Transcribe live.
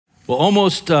Well,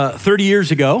 almost 30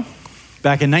 years ago,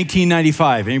 back in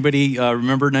 1995, anybody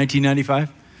remember 1995?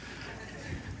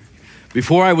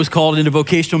 Before I was called into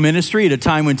vocational ministry at a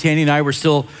time when Tanny and I were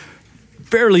still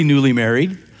fairly newly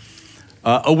married,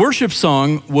 a worship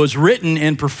song was written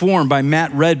and performed by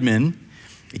Matt Redman.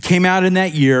 It came out in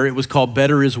that year. It was called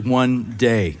Better Is One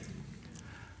Day.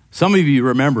 Some of you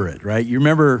remember it, right? You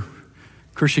remember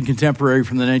Christian Contemporary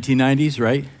from the 1990s,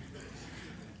 right?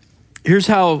 Here's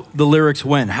how the lyrics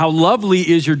went. How lovely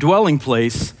is your dwelling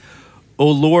place,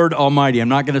 O Lord Almighty. I'm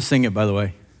not going to sing it, by the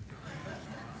way.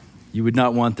 You would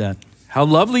not want that. How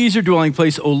lovely is your dwelling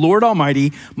place, O Lord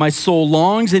Almighty. My soul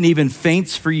longs and even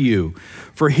faints for you.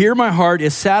 For here my heart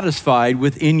is satisfied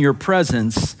within your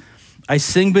presence. I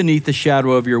sing beneath the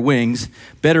shadow of your wings.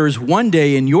 Better is one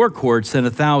day in your courts than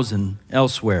 1,000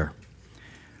 elsewhere.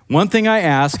 One thing I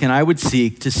ask and I would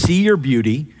seek, to see your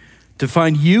beauty, to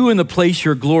find you in the place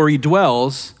your glory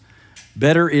dwells.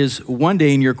 Better is one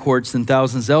day in your courts than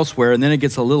thousands elsewhere. And then it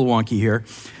gets a little wonky here.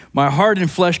 My heart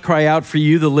and flesh cry out for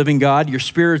you, the living God. Your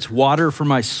spirit's water for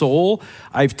my soul.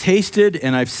 I've tasted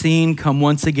and I've seen. Come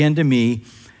once again to me,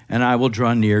 and I will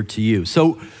draw near to you.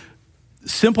 So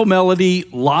simple melody,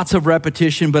 lots of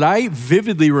repetition, but I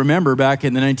vividly remember back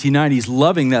in the 1990s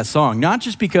loving that song, not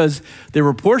just because there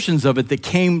were portions of it that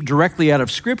came directly out of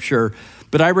Scripture,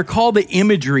 but I recall the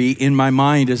imagery in my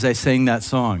mind as I sang that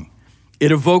song.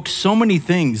 It evoked so many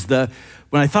things. When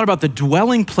I thought about the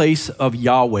dwelling place of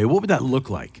Yahweh, what would that look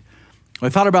like? When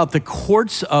I thought about the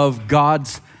courts of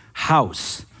God's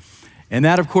house. And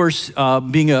that, of course,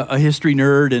 being a history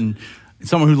nerd and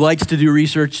someone who likes to do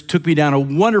research, took me down a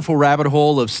wonderful rabbit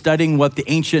hole of studying what the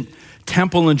ancient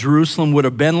temple in Jerusalem would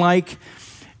have been like.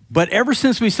 But ever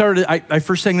since we started, I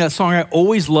first sang that song, I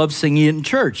always loved singing it in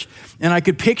church. And I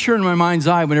could picture in my mind's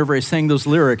eye, whenever I sang those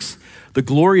lyrics, the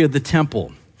glory of the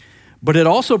temple. But it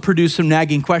also produced some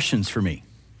nagging questions for me.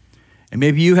 And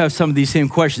maybe you have some of these same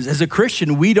questions. As a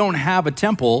Christian, we don't have a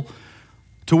temple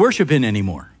to worship in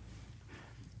anymore,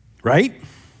 right?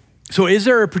 So is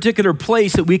there a particular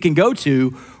place that we can go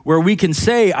to where we can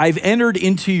say, I've entered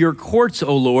into your courts,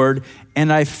 O Lord,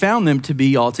 and I've found them to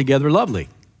be altogether lovely?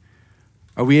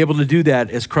 Are we able to do that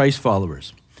as Christ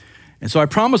followers? And so I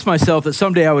promised myself that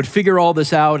someday I would figure all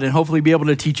this out and hopefully be able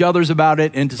to teach others about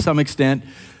it. And to some extent,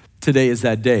 today is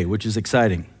that day, which is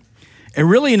exciting. And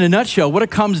really, in a nutshell, what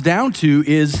it comes down to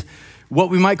is what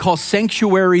we might call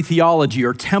sanctuary theology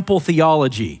or temple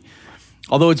theology.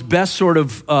 Although it's best sort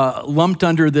of lumped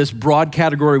under this broad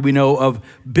category we know of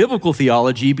biblical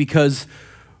theology because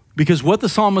what the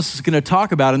psalmist is going to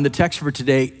talk about in the text for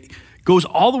today goes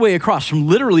all the way across,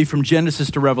 literally from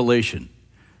Genesis to Revelation.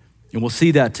 And we'll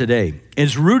see that today.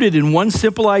 It's rooted in one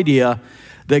simple idea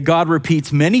that God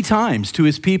repeats many times to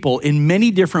his people in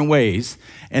many different ways.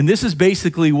 And this is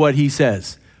basically what he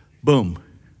says. Boom.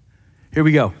 Here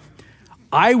we go.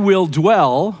 I will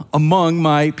dwell among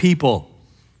my people.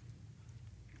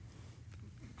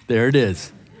 There it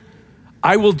is.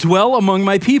 I will dwell among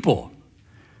my people.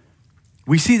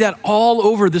 We see that all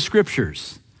over the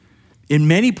scriptures. In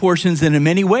many portions and in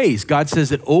many ways, God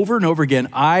says it over and over again,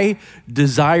 I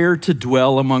desire to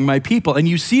dwell among my people. And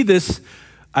you see this,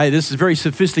 this is a very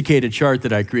sophisticated chart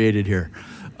that I created here.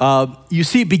 You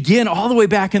see it begin all the way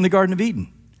back in the Garden of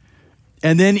Eden.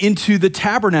 And then into the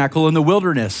tabernacle in the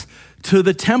wilderness, to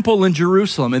the temple in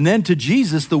Jerusalem, and then to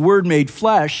Jesus, the Word made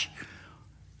flesh,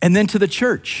 and then to the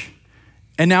church.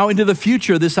 And now into the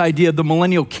future, this idea of the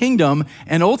millennial kingdom,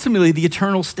 and ultimately the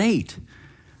eternal state.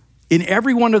 In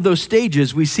every one of those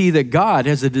stages, we see that God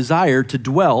has a desire to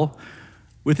dwell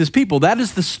with his people. That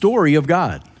is the story of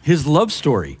God, his love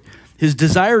story, his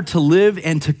desire to live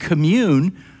and to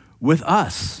commune with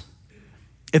us.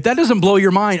 If that doesn't blow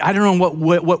your mind, I don't know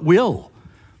what will.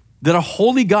 That a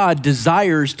holy God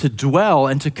desires to dwell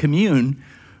and to commune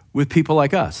with people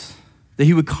like us. That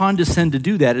he would condescend to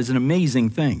do that is an amazing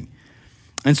thing.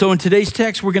 And so in today's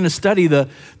text, we're going to study the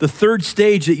third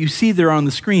stage that you see there on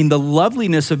the screen, the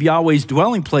loveliness of Yahweh's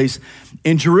dwelling place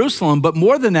in Jerusalem. But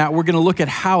more than that, we're going to look at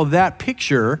how that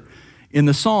picture in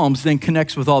the Psalms then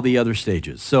connects with all the other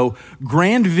stages. So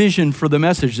grand vision for the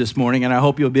message this morning, and I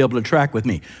hope you'll be able to track with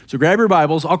me. So grab your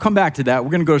Bibles. I'll come back to that. We're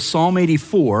going to go to Psalm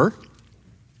 84.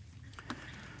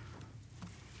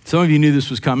 Some of you knew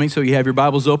this was coming, so you have your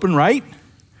Bibles open, right?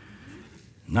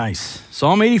 Nice.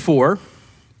 Psalm 84.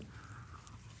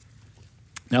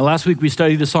 Now, last week we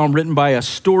studied a psalm written by a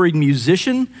storied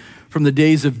musician from the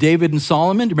days of David and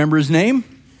Solomon. Do you remember his name?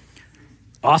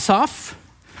 Asaph.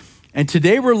 And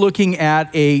today we're looking at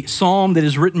a psalm that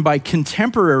is written by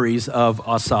contemporaries of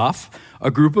Asaph, a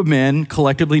group of men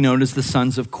collectively known as the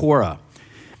sons of Korah.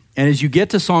 And as you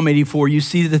get to Psalm 84, you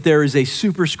see that there is a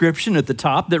superscription at the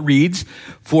top that reads,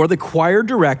 "For the choir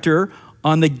director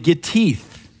on the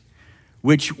gittith,"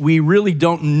 which we really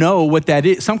don't know what that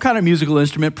is. Some kind of musical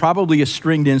instrument, probably a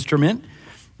stringed instrument,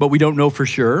 but we don't know for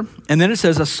sure. And then it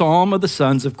says, "A psalm of the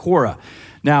sons of Korah."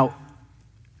 Now,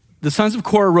 the sons of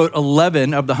Korah wrote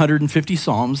 11 of the 150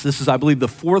 psalms. This is, I believe, the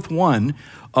fourth one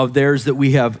of theirs that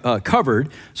we have covered.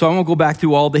 So I won't go back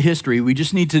through all the history. We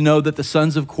just need to know that the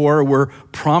sons of Korah were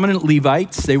prominent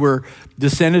Levites. They were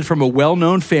descended from a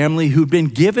well-known family who'd been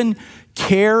given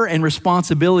care and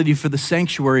responsibility for the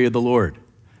sanctuary of the Lord.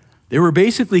 They were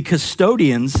basically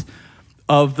custodians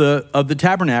of the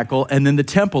tabernacle and then the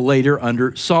temple later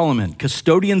under Solomon,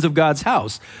 custodians of God's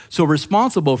house. So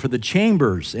responsible for the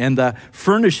chambers and the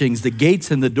furnishings, the gates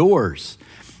and the doors.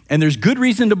 And there's good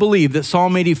reason to believe that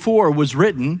Psalm 84 was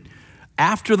written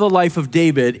after the life of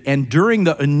David and during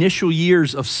the initial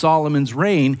years of Solomon's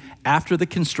reign after the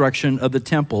construction of the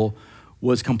temple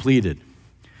was completed.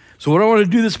 So what I want to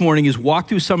do this morning is walk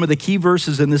through some of the key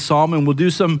verses in this psalm, and we'll do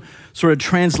some sort of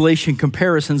translation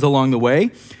comparisons along the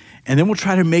way. And then we'll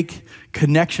try to make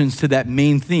connections to that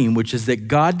main theme, which is that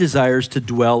God desires to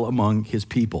dwell among his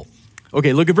people.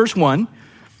 Okay, look at verse 1.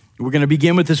 We're going to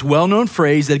begin with this well-known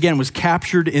phrase that, again, was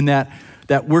captured in that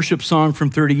worship song from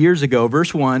 30 years ago.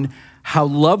 Verse 1, "How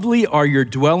lovely are your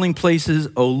dwelling places,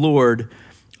 O Lord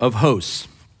of hosts."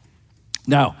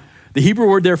 Now, the Hebrew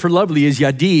word there for lovely is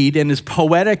yadid, and as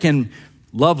poetic and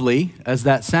lovely as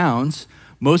that sounds,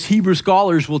 most Hebrew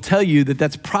scholars will tell you that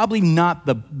that's probably not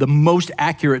the most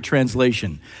accurate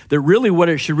translation. That really what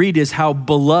it should read is, "How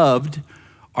beloved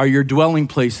are your dwelling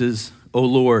places, O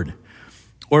Lord."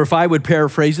 Or if I would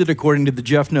paraphrase it according to the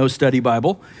Jeff Noe Study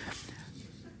Bible,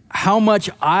 "How much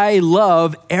I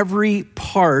love every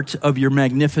part of your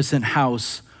magnificent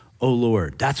house, O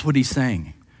Lord." That's what he's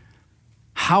saying.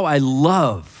 How I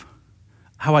long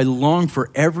for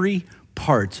every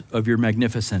part of your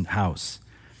magnificent house.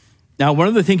 Now, one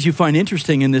of the things you find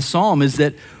interesting in this psalm is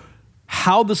that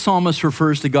how the psalmist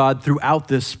refers to God throughout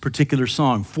this particular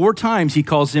song. 4 times he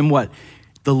calls him what?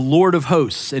 The Lord of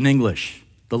hosts in English.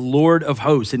 The Lord of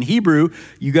hosts. In Hebrew,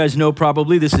 you guys know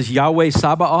probably this is Yahweh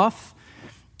Sabaoth.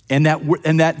 And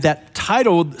that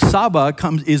title, Saba,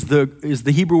 is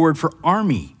the Hebrew word for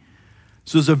army.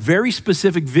 So there's a very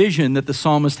specific vision that the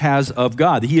psalmist has of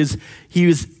God. He is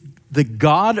the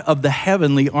God of the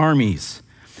heavenly armies.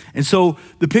 And so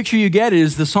the picture you get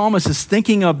is the psalmist is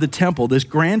thinking of the temple, this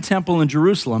grand temple in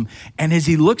Jerusalem, and as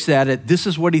he looks at it, this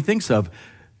is what he thinks of: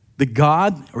 the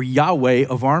God or Yahweh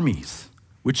of armies,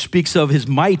 which speaks of his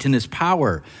might and his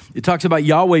power. It talks about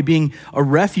Yahweh being a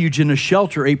refuge and a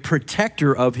shelter, a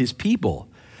protector of his people.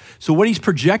 So what he's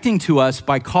projecting to us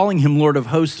by calling him Lord of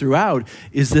hosts throughout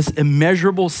is this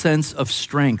immeasurable sense of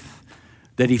strength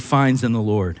that he finds in the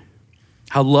Lord.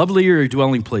 How lovely are your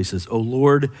dwelling places, O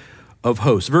Lord of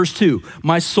hosts. Verse 2,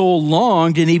 "My soul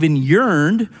longed and even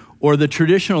yearned," or the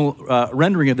traditional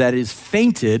rendering of that is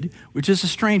fainted, which is a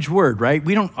strange word, right?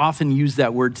 We don't often use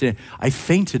that word today. I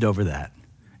fainted over that.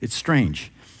 It's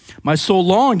strange. "My soul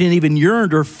longed and even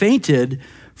yearned or fainted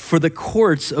for the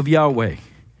courts of Yahweh.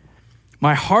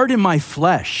 My heart and my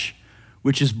flesh,"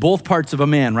 which is both parts of a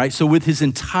man, right? So with his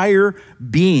entire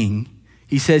being,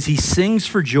 he says he sings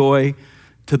for joy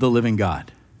to the living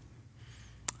God.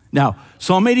 Now,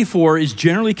 Psalm 84 is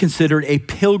generally considered a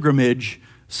pilgrimage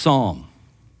psalm.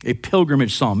 A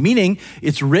pilgrimage psalm, meaning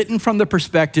it's written from the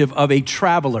perspective of a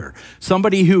traveler,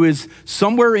 somebody who is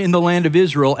somewhere in the land of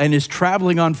Israel and is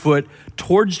traveling on foot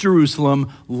towards Jerusalem,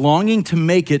 longing to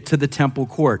make it to the temple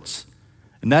courts.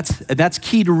 And that's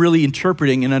key to really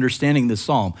interpreting and understanding this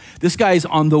psalm. This guy is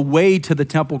on the way to the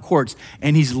temple courts,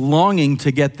 and he's longing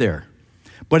to get there.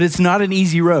 But it's not an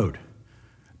easy road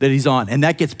that he's on. And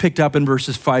that gets picked up in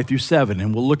verses 5 through 7.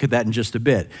 And we'll look at that in just a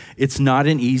bit. It's not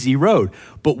an easy road.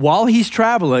 But while he's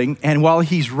traveling and while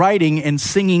he's writing and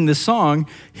singing the song,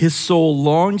 his soul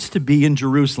longs to be in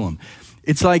Jerusalem.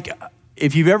 It's like,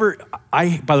 if you've ever,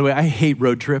 by the way, I hate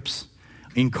road trips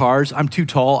in cars. I'm too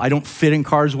tall. I don't fit in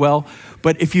cars well.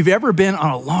 But if you've ever been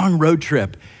on a long road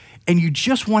trip and you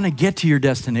just want to get to your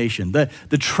destination,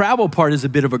 the travel part is a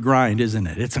bit of a grind, isn't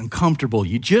it? It's uncomfortable.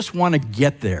 You just want to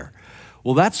get there.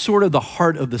 Well, that's sort of the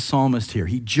heart of the psalmist here.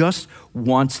 He just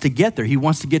wants to get there. He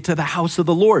wants to get to the house of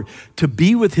the Lord, to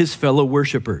be with his fellow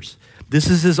worshipers. This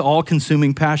is his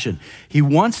all-consuming passion. He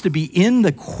wants to be in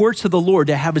the courts of the Lord,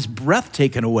 to have his breath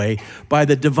taken away by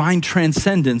the divine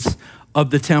transcendence of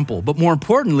the temple. But more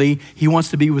importantly, he wants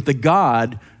to be with the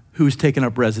God who's taken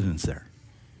up residence there.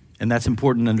 And that's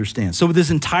important to understand. So with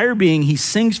his entire being, he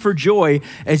sings for joy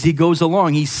as he goes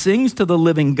along. He sings to the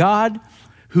living God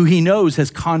who he knows has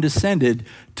condescended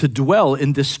to dwell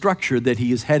in this structure that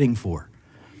he is heading for.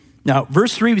 Now,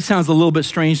 verse 3 sounds a little bit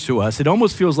strange to us. It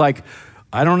almost feels like,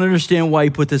 I don't understand why he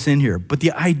put this in here. But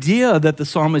the idea that the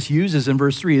psalmist uses in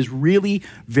verse 3 is really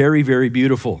very, very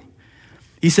beautiful.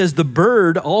 He says, the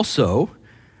bird also,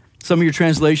 some of your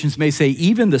translations may say,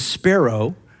 even the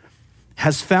sparrow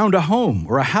has found a home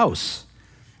or a house,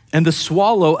 and the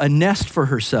swallow a nest for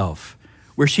herself,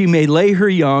 where she may lay her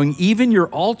young, even your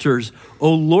altars,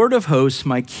 O Lord of hosts,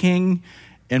 my King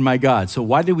and my God. So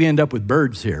why did we end up with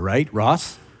birds here, right,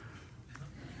 Ross?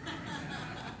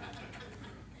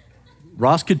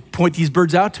 Ross could point these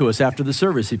birds out to us after the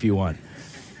service if you want.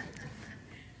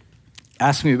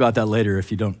 Ask me about that later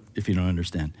if you don't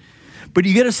understand. But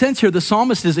you get a sense here, the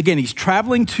psalmist is, again, he's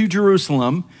traveling to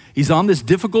Jerusalem. He's on this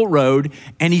difficult road,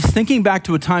 and he's thinking back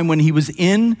to a time when he was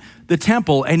in the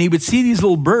temple, and he would see these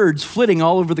little birds flitting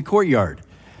all over the courtyard.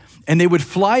 And they would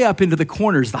fly up into the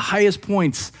corners, the highest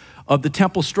points of the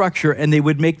temple structure, and they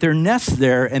would make their nests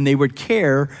there, and they would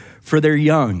care for their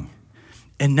young.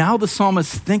 And now the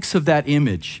psalmist thinks of that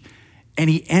image, and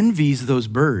he envies those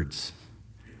birds.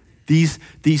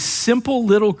 These simple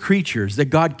little creatures that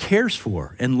God cares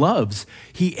for and loves,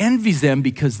 he envies them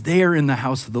because they are in the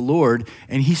house of the Lord,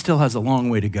 and he still has a long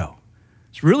way to go.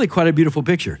 It's really quite a beautiful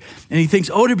picture. And he thinks,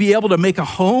 to be able to make a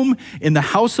home in the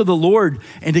house of the Lord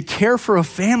and to care for a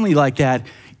family like that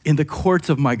in the courts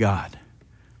of my God.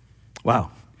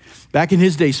 Wow. Back in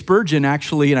his day, Spurgeon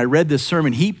actually, and I read this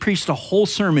sermon, he preached a whole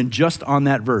sermon just on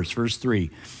that verse 3.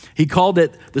 He called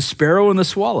it the sparrow and the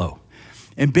swallow.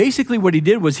 And basically what he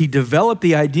did was he developed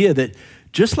the idea that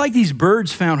just like these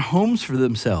birds found homes for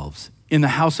themselves in the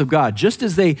house of God, just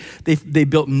as they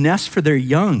built nests for their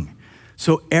young,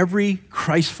 so every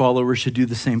Christ follower should do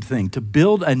the same thing, to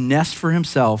build a nest for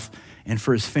himself and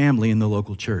for his family in the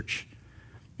local church.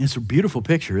 And it's a beautiful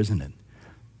picture, isn't it?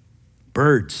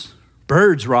 Birds,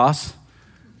 Ross.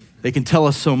 They can tell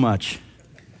us so much.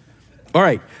 All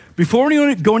right. Before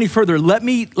we go any further,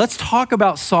 let's talk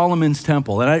about Solomon's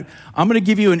temple. And I'm going to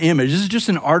give you an image. This is just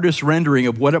an artist's rendering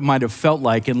of what it might have felt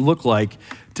like and looked like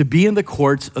to be in the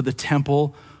courts of the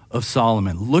Temple of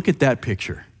Solomon. Look at that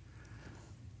picture.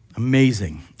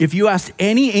 Amazing. If you asked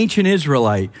any ancient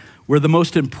Israelite where the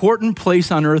most important place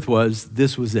on earth was,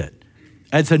 this was it.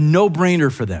 It's a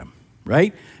no-brainer for them,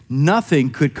 right?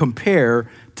 Nothing could compare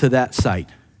to that site.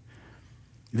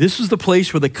 This was the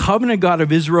place where the covenant God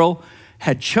of Israel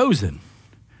had chosen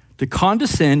to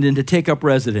condescend and to take up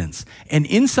residence. And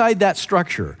inside that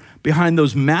structure, behind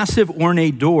those massive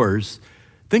ornate doors,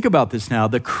 think about this now,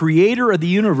 the creator of the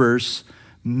universe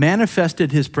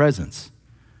manifested his presence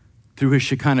through his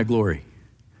Shekinah glory.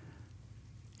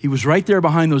 He was right there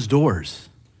behind those doors.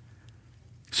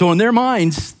 So in their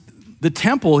minds, the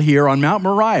temple here on Mount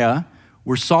Moriah,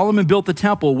 where Solomon built the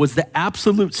temple, was the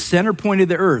absolute center point of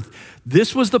the earth.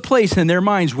 This was the place in their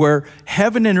minds where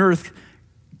heaven and earth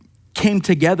came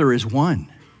together as one.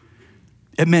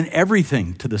 It meant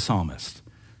everything to the psalmist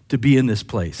to be in this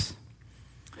place.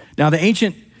 Now, the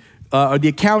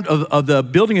account of the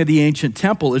building of the ancient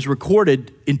temple is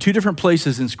recorded in two different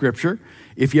places in Scripture.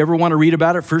 If you ever want to read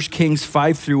about it, 1 Kings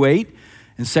 5-8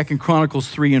 and 2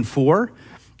 Chronicles 3-4.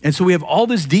 And so we have all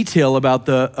this detail about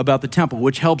the temple,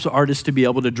 which helps artists to be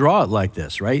able to draw it like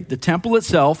this, right? The temple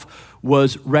itself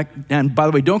was, and by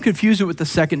the way, don't confuse it with the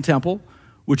second temple,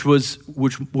 which was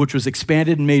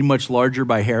expanded and made much larger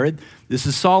by Herod. This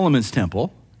is Solomon's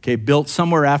temple, okay, built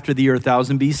somewhere after the year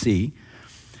 1000 BC.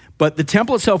 But the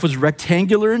temple itself was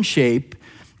rectangular in shape.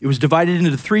 It was divided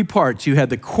into three parts. You had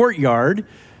the courtyard,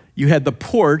 you had the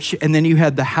porch, and then you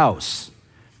had the house.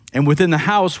 And within the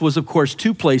house was, of course,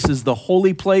 two places, the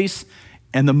holy place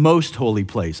and the most holy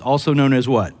place, also known as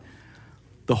what?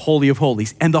 The Holy of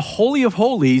Holies. And the Holy of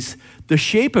Holies, the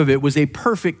shape of it was a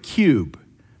perfect cube.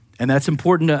 And that's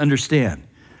important to understand.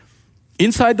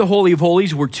 Inside the Holy of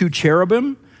Holies were two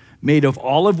cherubim made of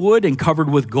olive wood and covered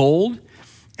with gold.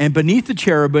 And beneath the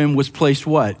cherubim was placed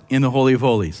what in the Holy of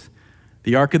Holies?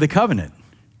 The Ark of the Covenant,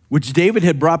 which David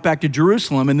had brought back to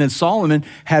Jerusalem, and then Solomon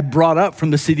had brought up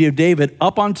from the city of David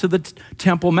up onto the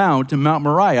Temple Mount and Mount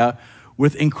Moriah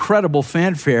with incredible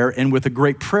fanfare and with a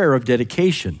great prayer of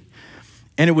dedication.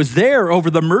 And it was there over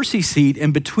the mercy seat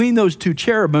and between those two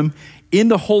cherubim in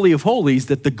the Holy of Holies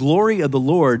that the glory of the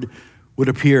Lord would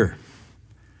appear.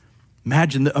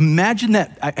 Imagine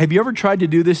that. Have you ever tried to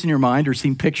do this in your mind or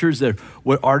seen pictures of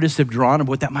what artists have drawn of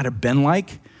what that might have been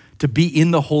like to be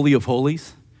in the Holy of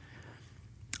Holies?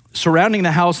 Surrounding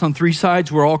the house on three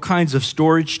sides were all kinds of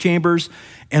storage chambers,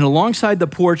 and alongside the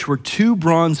porch were two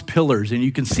bronze pillars, and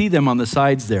you can see them on the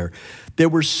sides there. They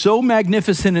were so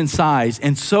magnificent in size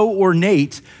and so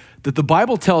ornate that the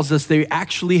Bible tells us they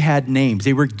actually had names.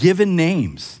 They were given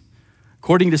names.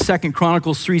 According to 2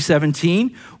 Chronicles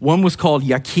 3:17, one was called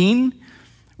Yakin,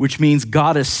 which means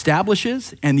God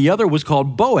establishes, and the other was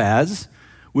called Boaz,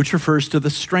 which refers to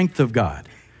the strength of God.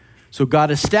 So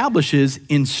God establishes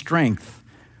in strength.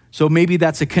 So maybe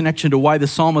that's a connection to why the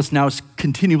psalmist now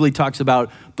continually talks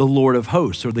about the Lord of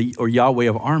hosts or Yahweh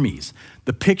of armies.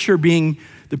 The picture being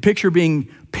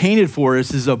painted for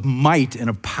us is of might and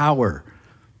of power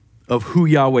of who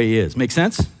Yahweh is. Make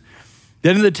sense?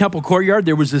 Then in the temple courtyard,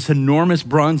 there was this enormous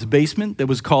bronze basement that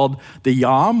was called the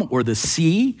Yam, or the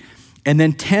sea, and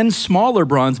then 10 smaller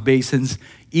bronze basins,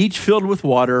 each filled with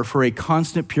water for a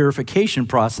constant purification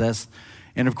process.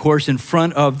 And of course, in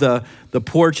front of the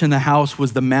porch in the house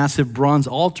was the massive bronze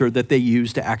altar that they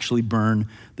used to actually burn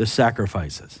the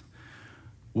sacrifices.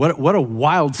 What a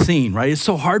wild scene, right? It's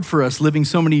so hard for us living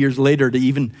so many years later to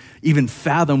even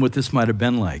fathom what this might have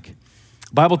been like.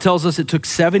 The Bible tells us it took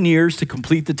 7 years to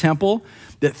complete the temple,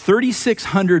 that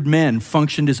 3,600 men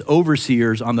functioned as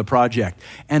overseers on the project,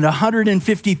 and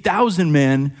 150,000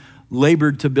 men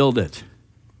labored to build it.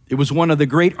 It was one of the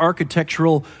great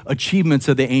architectural achievements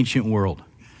of the ancient world.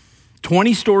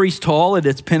 20 stories tall at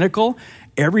its pinnacle,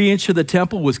 every inch of the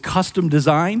temple was custom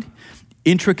designed,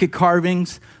 intricate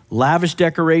carvings, lavish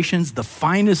decorations, the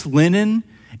finest linen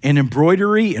and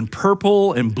embroidery in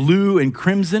purple and blue and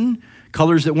crimson,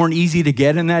 colors that weren't easy to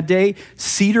get in that day,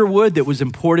 cedar wood that was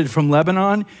imported from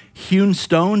Lebanon, hewn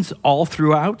stones all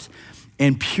throughout,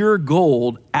 and pure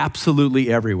gold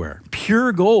absolutely everywhere.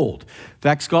 Pure gold. In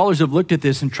fact, scholars have looked at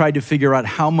this and tried to figure out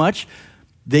how much.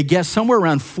 They guess somewhere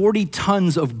around 40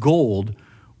 tons of gold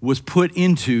was put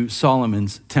into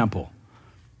Solomon's temple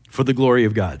for the glory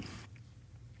of God.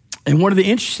 And one of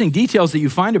the interesting details that you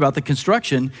find about the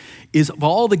construction is of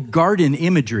all the garden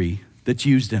imagery that's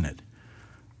used in it.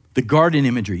 The garden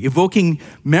imagery, evoking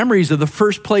memories of the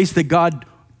first place that God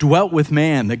dwelt with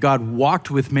man, that God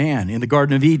walked with man in the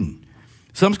Garden of Eden.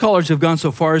 Some scholars have gone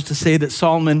so far as to say that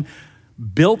Solomon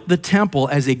built the temple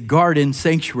as a garden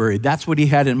sanctuary. That's what he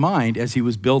had in mind as he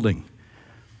was building.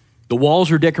 The walls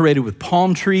were decorated with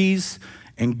palm trees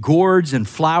and gourds and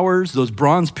flowers. Those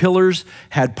bronze pillars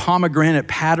had pomegranate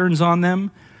patterns on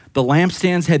them. The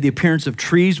lampstands had the appearance of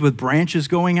trees with branches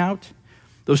going out.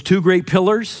 Those two great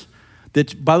pillars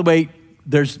that, by the way,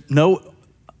 there's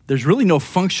really no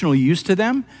functional use to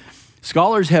them.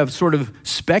 Scholars have sort of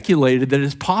speculated that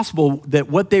it's possible that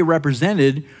what they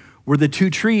represented were the two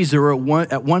trees that were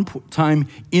at one time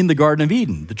in the Garden of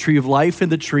Eden, the tree of life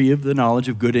and the tree of the knowledge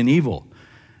of good and evil.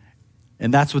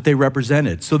 And that's what they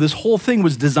represented. So this whole thing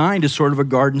was designed as sort of a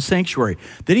garden sanctuary.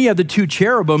 Then you have the two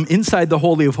cherubim inside the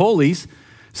Holy of Holies,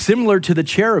 similar to the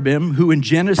cherubim who in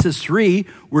Genesis 3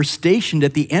 were stationed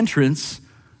at the entrance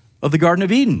of the Garden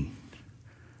of Eden,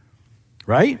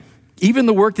 right? Even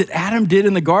the work that Adam did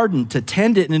in the garden to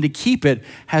tend it and to keep it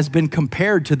has been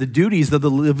compared to the duties of the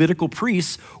Levitical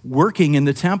priests working in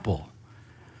the temple.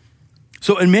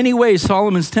 So in many ways,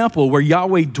 Solomon's temple, where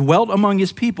Yahweh dwelt among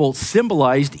his people,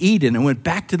 symbolized Eden and went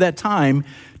back to that time,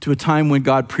 to a time when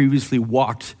God previously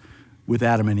walked with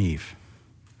Adam and Eve.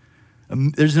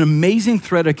 There's an amazing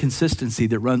thread of consistency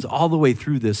that runs all the way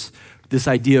through this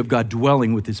idea of God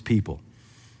dwelling with his people.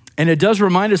 And it does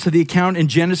remind us of the account in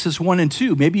Genesis 1 and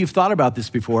 2. Maybe you've thought about this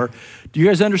before. Do you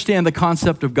guys understand the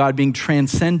concept of God being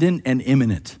transcendent and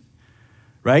immanent?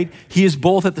 Right? He is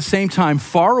both at the same time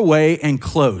far away and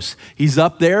close. He's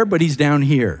up there, but he's down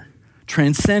here.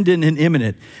 Transcendent and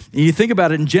immanent. And you think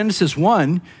about it in Genesis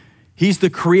 1, he's the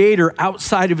creator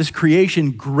outside of his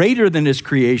creation, greater than his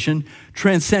creation,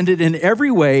 transcendent in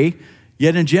every way.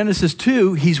 Yet in Genesis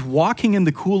 2, he's walking in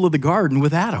the cool of the garden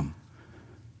with Adam.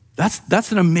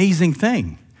 That's an amazing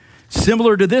thing.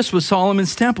 Similar to this was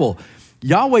Solomon's temple.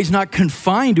 Yahweh's not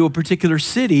confined to a particular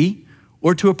city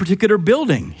or to a particular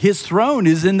building. His throne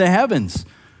is in the heavens,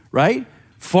 right?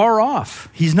 Far off.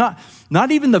 He's not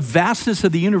even the vastness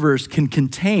of the universe can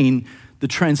contain the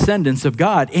transcendence of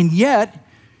God. And yet,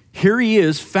 here he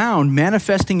is found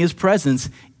manifesting his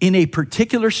presence in a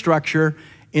particular structure,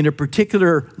 in a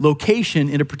particular location,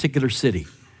 in a particular city.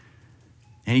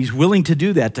 And he's willing to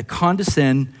do that, to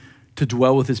condescend, to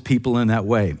dwell with his people in that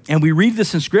way. And we read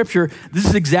this in Scripture. This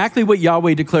is exactly what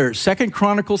Yahweh declares. 2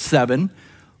 Chronicles 7,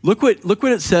 look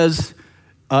what it says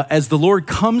as the Lord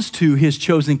comes to his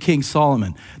chosen king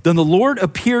Solomon. Then the Lord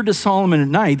appeared to Solomon at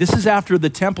night. This is after the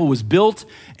temple was built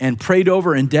and prayed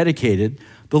over and dedicated.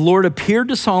 The Lord appeared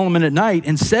to Solomon at night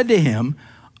and said to him,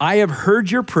 I have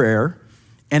heard your prayer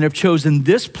and have chosen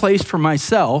this place for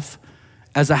myself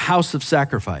as a house of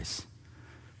sacrifice.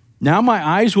 Now my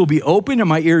eyes will be open and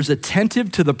my ears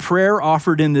attentive to the prayer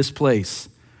offered in this place.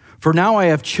 For now I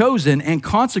have chosen and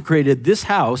consecrated this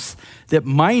house that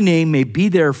my name may be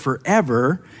there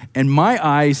forever, and my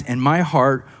eyes and my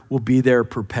heart will be there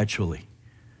perpetually.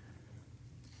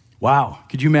 Wow,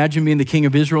 could you imagine being the king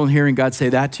of Israel and hearing God say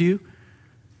that to you?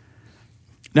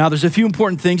 Now, there's a few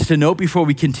important things to note before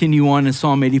we continue on in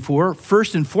Psalm 84.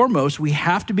 First and foremost, we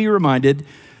have to be reminded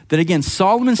that, again,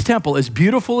 Solomon's temple, as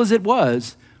beautiful as it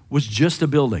was just a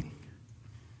building.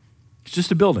 It's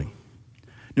just a building.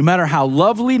 No matter how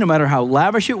lovely, no matter how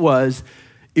lavish it was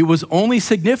only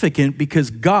significant because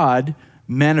God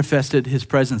manifested his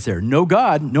presence there. No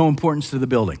God, no importance to the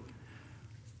building.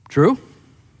 True?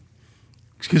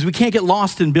 Because we can't get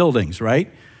lost in buildings, right?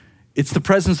 It's the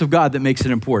presence of God that makes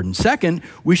it important. Second,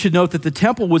 we should note that the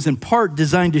temple was in part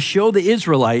designed to show the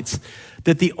Israelites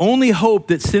that the only hope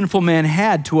that sinful man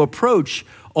had to approach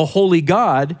a holy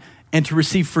God and to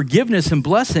receive forgiveness and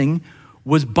blessing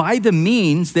was by the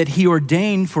means that he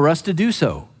ordained for us to do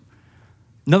so.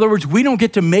 In other words, we don't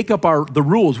get to make up the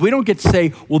rules. We don't get to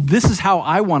say, well, this is how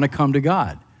I want to come to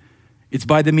God. It's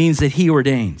by the means that he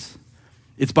ordains.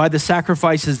 It's by the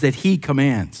sacrifices that he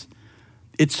commands.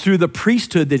 It's through the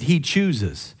priesthood that he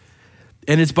chooses.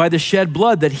 And it's by the shed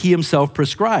blood that he himself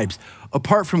prescribes.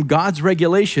 Apart from God's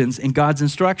regulations and God's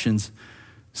instructions,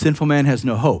 sinful man has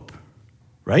no hope,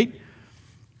 right?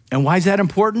 And why is that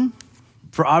important?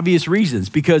 For obvious reasons,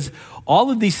 because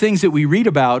all of these things that we read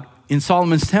about in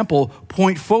Solomon's temple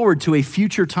point forward to a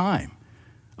future time,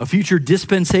 a future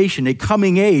dispensation, a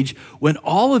coming age when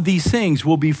all of these things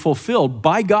will be fulfilled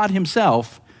by God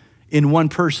himself in one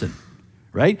person,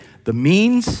 right? The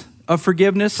means of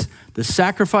forgiveness, the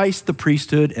sacrifice, the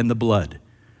priesthood, and the blood.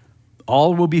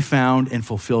 All will be found and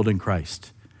fulfilled in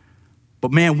Christ.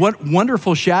 But man, what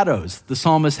wonderful shadows the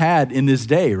psalmist had in this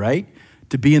day, right?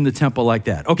 To be in the temple like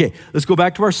that. Okay, let's go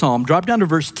back to our psalm. Drop down to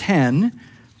verse 10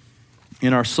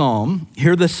 in our psalm.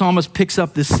 Here the psalmist picks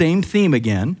up this same theme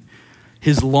again,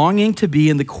 his longing to be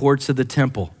in the courts of the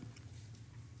temple.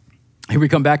 Here we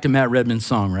come back to Matt Redman's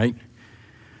song, right?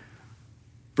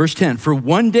 Verse 10, for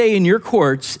one day in your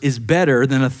courts is better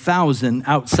than 1,000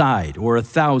 outside or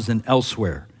 1,000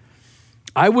 elsewhere.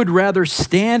 I would rather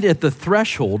stand at the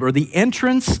threshold or the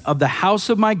entrance of the house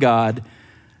of my God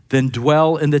than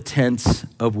dwell in the tents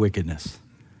of wickedness.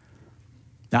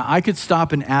 Now, I could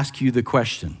stop and ask you the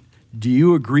question, do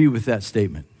you agree with that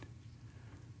statement?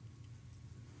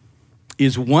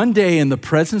 Is one day in the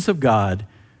presence of God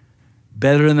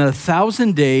better than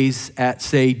 1,000 days at,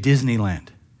 say, Disneyland?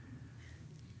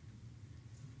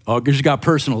 Oh, it just got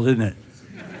personal, didn't it?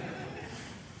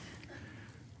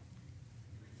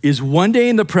 Is one day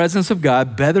in the presence of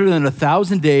God better than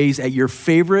 1,000 days at your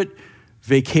favorite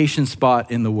vacation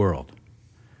spot in the world?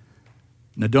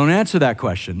 Now, don't answer that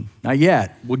question, not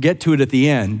yet. We'll get to it at the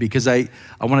end because I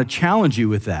want to challenge you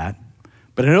with that.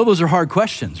 But I know those are hard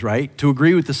questions, right? To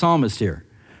agree with the psalmist here.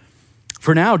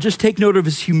 For now, just take note of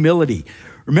his humility.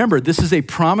 Remember, this is a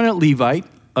prominent Levite,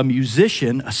 a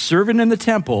musician, a servant in the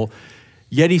temple,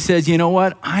 yet he says, you know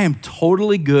what? I am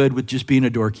totally good with just being a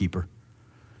doorkeeper.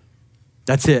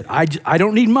 That's it. I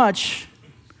don't need much.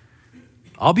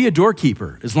 I'll be a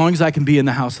doorkeeper as long as I can be in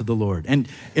the house of the Lord. And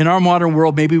in our modern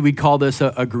world, maybe we'd call this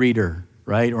a greeter,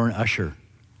 right? Or an usher.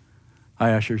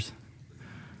 Hi, ushers.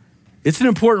 It's an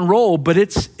important role, but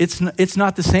it's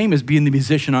not the same as being the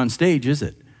musician on stage, is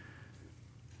it?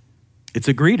 It's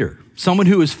a greeter, someone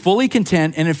who is fully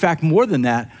content, and in fact, more than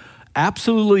that,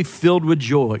 absolutely filled with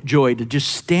joy to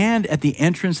just stand at the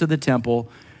entrance of the temple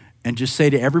and just say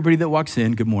to everybody that walks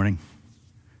in, good morning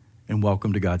and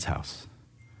welcome to God's house.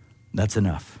 That's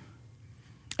enough.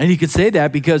 And he could say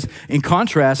that because, in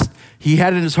contrast, he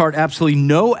had in his heart absolutely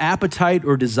no appetite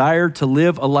or desire to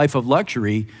live a life of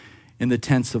luxury in the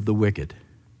tents of the wicked.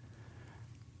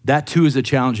 That too is a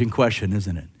challenging question,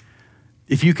 isn't it?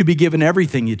 If you could be given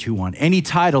everything that you want, any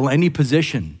title, any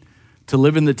position, to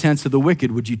live in the tents of the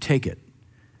wicked, would you take it?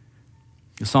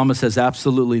 The psalmist says,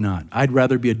 absolutely not. I'd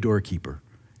rather be a doorkeeper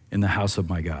in the house of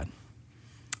my God.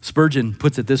 Spurgeon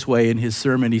puts it this way in his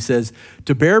sermon. He says,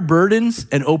 to bear burdens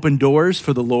and open doors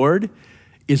for the Lord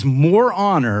is more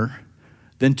honor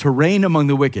than to reign among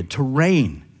the wicked. To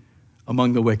reign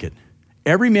among the wicked.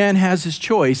 Every man has his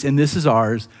choice, and this is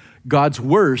ours. God's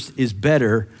worst is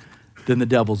better than the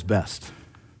devil's best.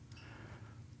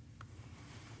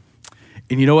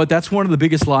 And you know what? That's one of the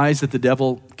biggest lies that the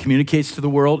devil communicates to the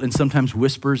world and sometimes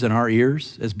whispers in our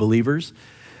ears as believers,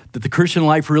 that the Christian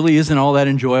life really isn't all that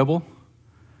enjoyable.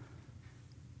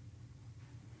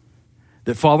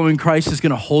 That following Christ is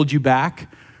going to hold you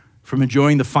back from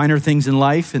enjoying the finer things in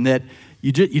life, and that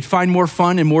you'd find more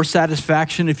fun and more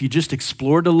satisfaction if you just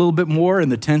explored a little bit more in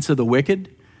the tents of the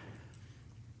wicked.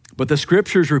 But the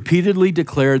scriptures repeatedly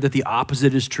declare that the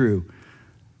opposite is true.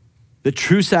 That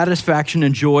true satisfaction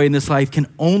and joy in this life can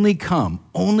only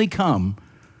come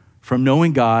from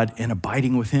knowing God and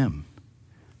abiding with him.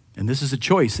 And this is a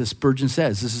choice, as Spurgeon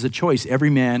says, this is a choice every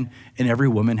man and every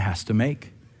woman has to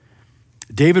make.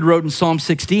 David wrote in Psalm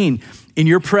 16, "In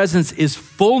your presence is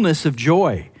fullness of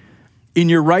joy. In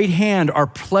your right hand are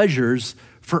pleasures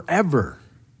forever."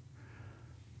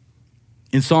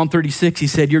 In Psalm 36, he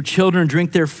said, "Your children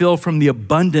drink their fill from the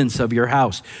abundance of your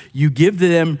house. You give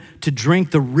them to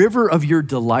drink the river of your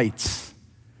delights."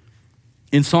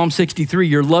 In Psalm 63,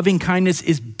 "Your loving kindness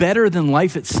is better than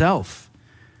life itself.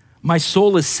 My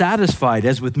soul is satisfied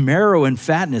as with marrow and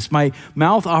fatness. My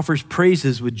mouth offers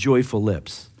praises with joyful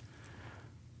lips."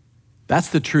 That's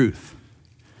the truth.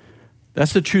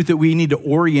 That's the truth that we need to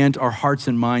orient our hearts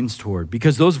and minds toward,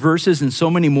 because those verses and so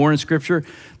many more in Scripture,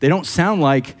 they don't sound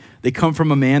like they come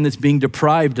from a man that's being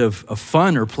deprived of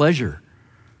fun or pleasure.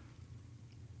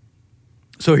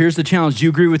 So here's the challenge. Do you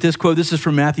agree with this quote? This is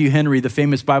from Matthew Henry, the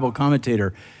famous Bible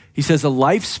commentator. He says, "A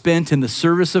life spent in the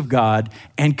service of God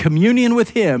and communion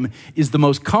with him is the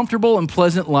most comfortable and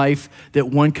pleasant life that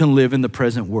one can live in the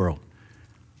present world."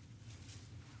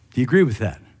 Do you agree with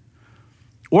that?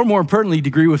 Or more importantly, to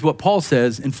agree with what Paul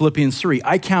says in Philippians 3,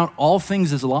 "I count all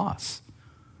things as loss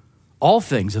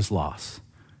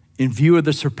in view of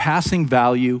the surpassing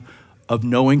value of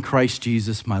knowing Christ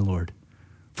Jesus, my Lord,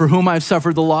 for whom I've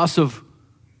suffered the loss of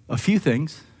a few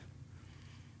things."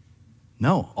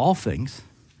 No, all things.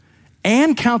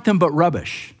 "And count them but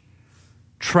rubbish,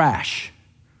 trash,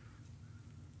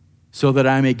 so that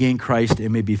I may gain Christ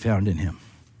and may be found in him."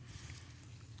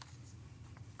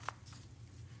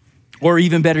 Or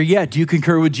even better yet, do you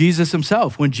concur with Jesus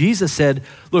himself when Jesus said,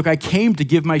 "Look, I came to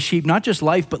give my sheep not just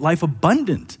life, but life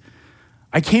abundant.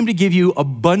 I came to give you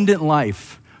abundant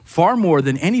life, far more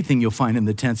than anything you'll find in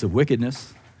the tents of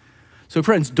wickedness." So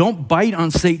friends, don't bite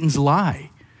on Satan's lie.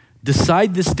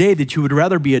 Decide this day that you would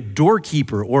rather be a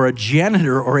doorkeeper or a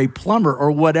janitor or a plumber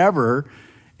or whatever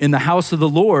in the house of the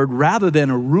Lord rather than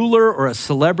a ruler or a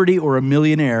celebrity or a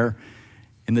millionaire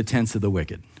in the tents of the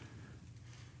wicked.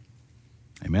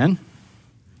 Amen?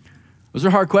 Those are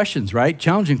hard questions, right?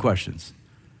 Challenging questions.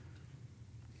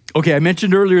 Okay, I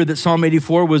mentioned earlier that Psalm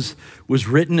 84 was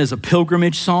written as a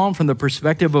pilgrimage psalm from the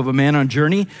perspective of a man on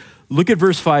journey. Look at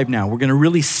verse 5 now. We're going to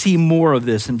really see more of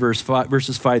this in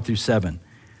verses 5 through 7.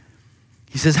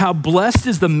 He says, "How blessed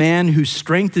is the man whose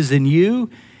strength is in you,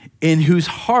 in whose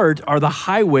heart are the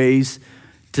highways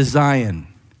to Zion."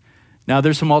 Now,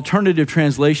 there's some alternative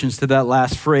translations to that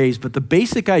last phrase, but the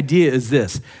basic idea is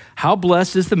this: how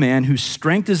blessed is the man whose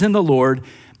strength is in the Lord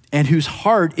and whose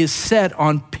heart is set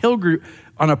on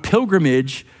a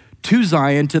pilgrimage to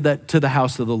Zion, to the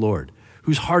house of the Lord,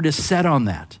 whose heart is set on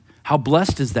that. How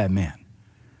blessed is that man?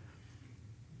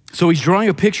 So he's drawing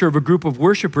a picture of a group of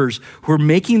worshipers who are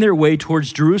making their way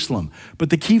towards Jerusalem. But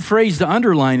the key phrase to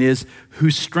underline is,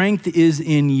 whose strength is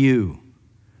in you.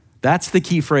 That's the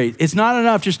key phrase. It's not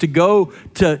enough just to go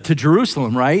to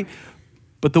Jerusalem, right?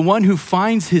 But the one who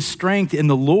finds his strength in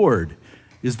the Lord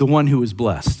is the one who is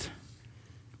blessed.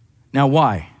 Now,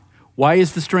 why? Why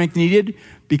is the strength needed?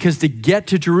 Because to get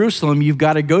to Jerusalem, you've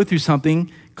got to go through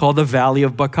something called the Valley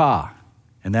of Baca,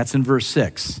 and that's in verse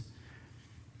 6.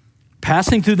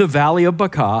 Passing through the Valley of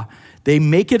Baca, they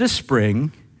make it a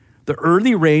spring. The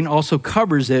early rain also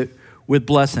covers it with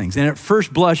blessings. And at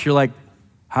first blush, you're like,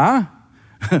 huh?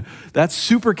 That's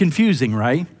super confusing,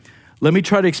 right? Let me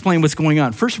try to explain what's going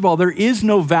on. First of all, there is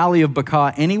no Valley of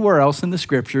Baca anywhere else in the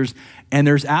scriptures, and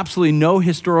there's absolutely no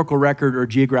historical record or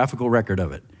geographical record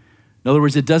of it. In other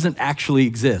words, it doesn't actually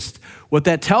exist. What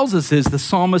that tells us is the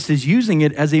psalmist is using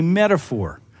it as a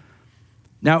metaphor.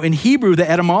 Now, in Hebrew, the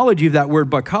etymology of that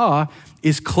word Baca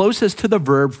is closest to the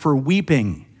verb for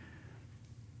weeping.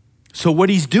 So what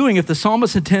he's doing, if the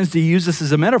psalmist intends to use this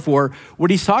as a metaphor, what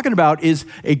he's talking about is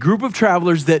a group of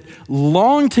travelers that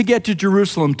long to get to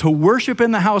Jerusalem to worship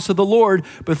in the house of the Lord,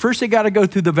 but first they got to go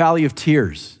through the valley of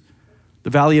tears, the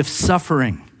valley of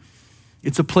suffering.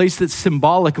 It's a place that's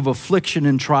symbolic of affliction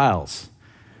and trials.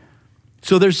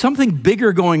 So there's something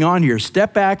bigger going on here.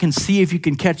 Step back and see if you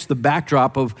can catch the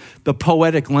backdrop of the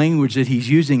poetic language that he's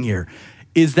using here.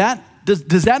 Does that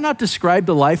not describe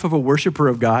the life of a worshiper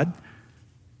of God?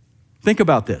 Think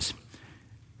about this.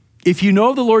 If you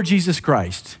know the Lord Jesus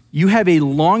Christ, you have a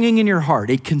longing in your heart,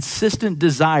 a consistent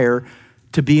desire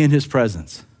to be in his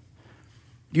presence.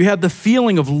 You have the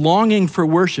feeling of longing for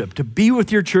worship, to be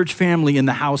with your church family in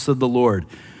the house of the Lord.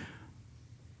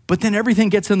 But then everything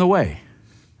gets in the way.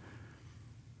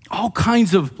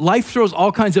 Life throws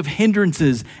all kinds of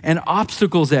hindrances and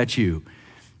obstacles at you.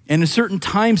 And in certain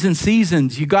times and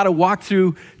seasons, you got to walk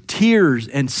through tears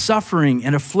and suffering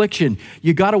and affliction.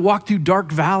 You got to walk through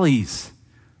dark valleys,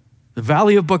 the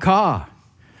valley of Baca.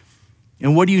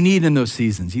 And what do you need in those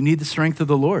seasons? You need the strength of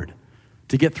the Lord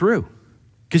to get through,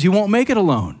 because you won't make it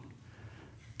alone.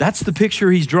 That's the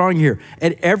picture he's drawing here.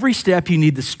 At every step, you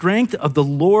need the strength of the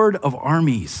Lord of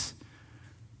armies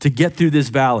to get through this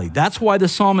valley. That's why the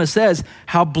psalmist says,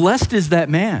 how blessed is that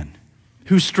man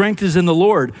whose strength is in the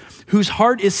Lord, whose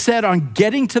heart is set on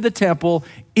getting to the temple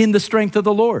in the strength of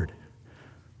the Lord,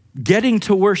 getting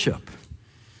to worship.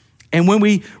 And when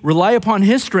we rely upon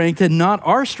his strength and not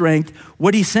our strength,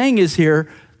 what he's saying is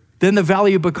here, then the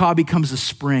valley of Baca becomes a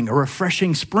spring, a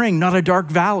refreshing spring, not a dark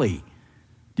valley.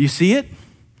 Do you see it?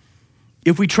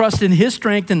 If we trust in his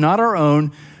strength and not our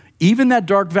own, even that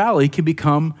dark valley can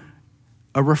become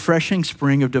a refreshing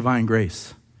spring of divine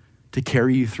grace to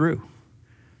carry you through.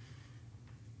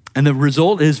 And the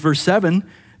result is, verse 7,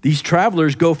 these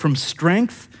travelers go from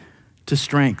strength to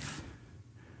strength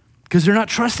because they're not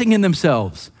trusting in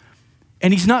themselves.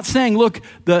 And he's not saying, look,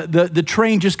 the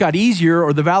train just got easier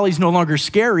or the valley's no longer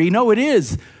scary. No, it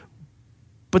is.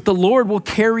 But the Lord will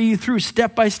carry you through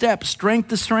step by step, strength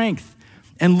to strength.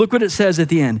 And look what it says at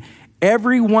the end.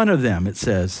 Every one of them, it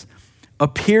says,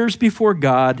 appears before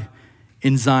God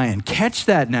in Zion. Catch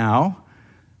that now.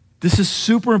 This is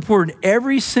super important.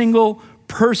 Every single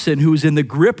person who is in the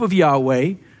grip of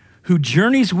Yahweh, who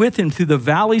journeys with him through the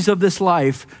valleys of this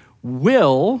life,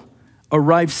 will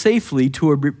arrive safely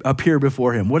to appear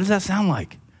before him. What does that sound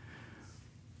like?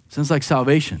 Sounds like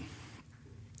salvation.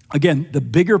 Again, the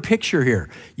bigger picture here.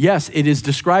 Yes, it is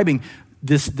describing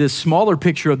this smaller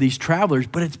picture of these travelers,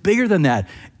 but it's bigger than that.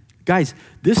 Guys,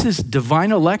 this is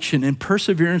divine election and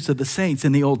perseverance of the saints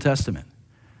in the Old Testament.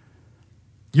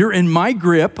 You're in my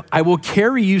grip. I will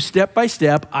carry you step by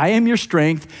step. I am your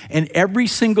strength, and every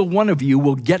single one of you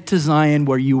will get to Zion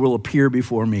where you will appear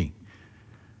before me.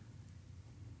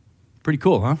 Pretty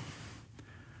cool, huh?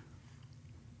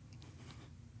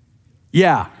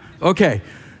 Yeah, okay.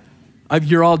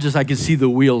 You're all just, I can see the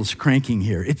wheels cranking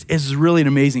here. It's really an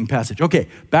amazing passage. Okay,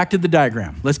 back to the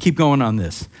diagram. Let's keep going on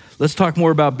this. Let's talk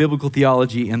more about biblical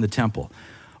theology and the temple.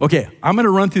 Okay, I'm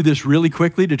gonna run through this really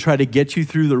quickly to try to get you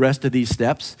through the rest of these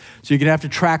steps. So you're gonna have to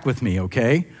track with me,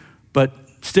 okay? But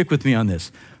stick with me on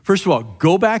this. First of all,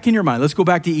 go back in your mind. Let's go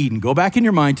back to Eden. Go back in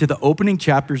your mind to the opening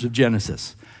chapters of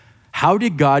Genesis. How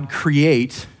did God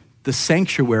create the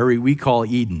sanctuary we call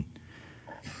Eden?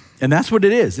 And that's what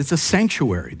it is. It's a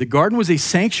sanctuary. The garden was a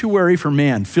sanctuary for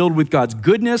man, filled with God's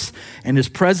goodness and his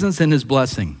presence and his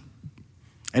blessing.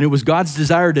 And it was God's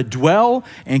desire to dwell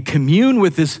and commune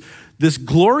with this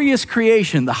glorious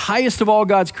creation, the highest of all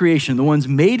God's creation, the ones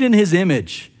made in his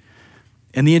image.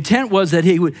 And the intent was that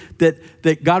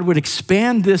that God would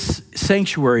expand this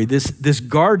sanctuary, this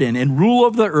garden, and rule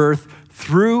over the earth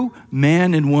through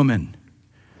man and woman.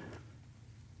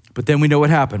 But then we know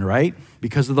what happened, right?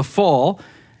 Because of the fall,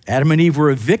 Adam and Eve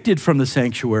were evicted from the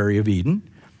sanctuary of Eden.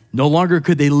 No longer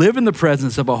could they live in the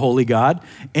presence of a holy God.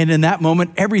 And in that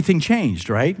moment, everything changed,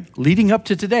 right? Leading up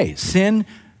to today, sin,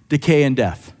 decay, and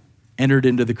death entered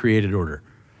into the created order.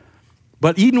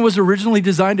 But Eden was originally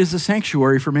designed as a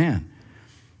sanctuary for man.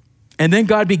 And then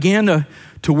God began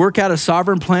to work out a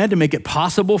sovereign plan to make it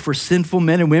possible for sinful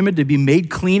men and women to be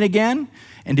made clean again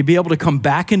and to be able to come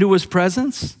back into his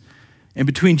presence. And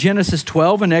between Genesis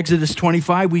 12 and Exodus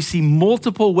 25, we see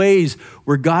multiple ways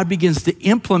where God begins to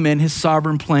implement his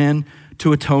sovereign plan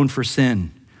to atone for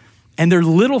sin. And there are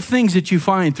little things that you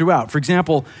find throughout. For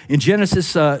example, in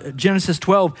Genesis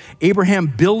 12, Abraham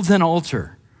builds an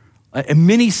altar, a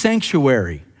mini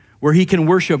sanctuary where he can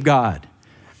worship God.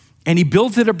 And he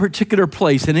builds it a particular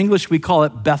place. In English, we call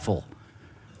it Bethel.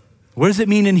 What does it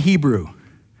mean in Hebrew?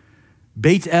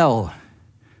 Beit El,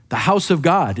 the house of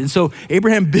God. And so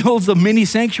Abraham builds a mini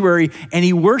sanctuary and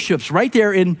he worships right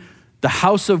there in the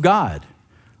house of God,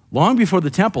 long before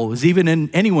the temple was even in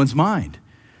anyone's mind.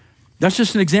 That's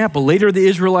just an example. Later, the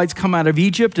Israelites come out of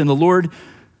Egypt and the Lord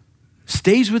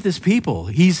stays with his people.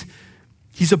 He's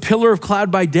a pillar of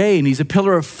cloud by day and he's a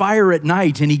pillar of fire at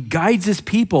night, and he guides his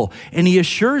people and he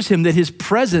assures him that his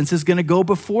presence is going to go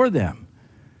before them.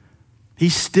 He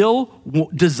still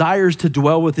desires to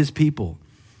dwell with his people.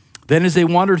 Then as they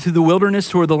wander through the wilderness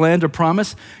toward the land of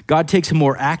promise, God takes a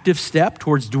more active step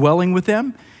towards dwelling with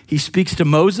them. He speaks to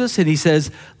Moses and he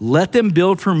says, "Let them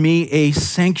build for me a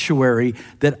sanctuary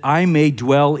that I may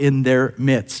dwell in their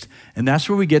midst." And that's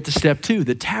where we get to step 2,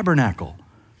 the tabernacle.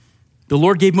 The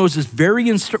Lord gave Moses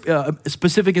very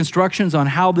specific instructions on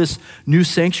how this new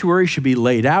sanctuary should be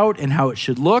laid out and how it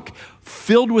should look,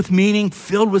 filled with meaning,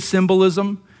 filled with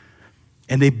symbolism.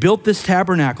 And they built this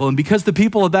tabernacle. And because the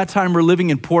people at that time were living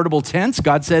in portable tents,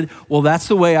 God said, well, that's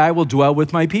the way I will dwell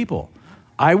with my people.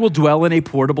 I will dwell in a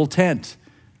portable tent,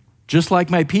 just like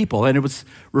my people. And it was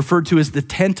referred to as the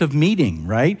tent of meeting,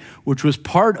 right? Which was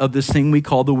part of this thing we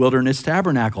call the wilderness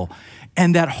tabernacle.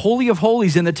 And that Holy of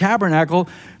Holies in the tabernacle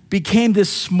became this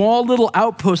small little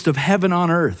outpost of heaven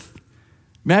on earth.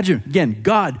 Imagine, again,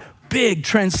 God, big,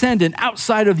 transcendent,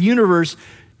 outside of the universe,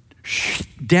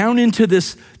 down into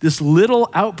this little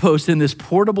outpost in this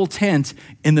portable tent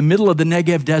in the middle of the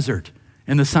Negev desert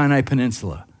in the Sinai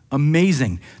Peninsula.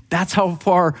 Amazing. That's how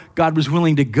far God was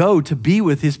willing to go to be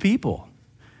with his people.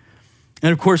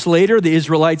 And of course, later, the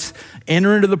Israelites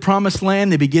enter into the promised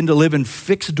land. They begin to live in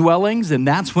fixed dwellings, and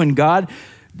that's when God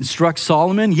instructs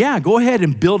Solomon, yeah, go ahead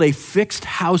and build a fixed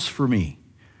house for me.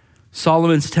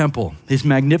 Solomon's temple, his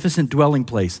magnificent dwelling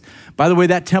place. By the way,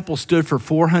 that temple stood for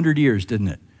 400 years, didn't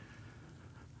it?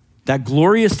 That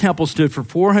glorious temple stood for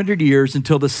 400 years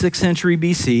until the 6th century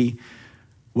BC,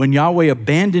 when Yahweh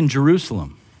abandoned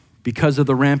Jerusalem because of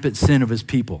the rampant sin of his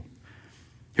people.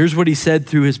 Here's what he said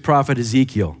through his prophet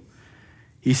Ezekiel.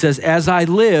 He says, as I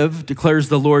live, declares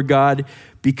the Lord God,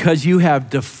 because you have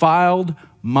defiled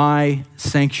my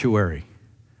sanctuary.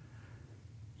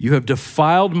 You have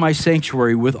defiled my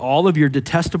sanctuary with all of your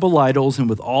detestable idols and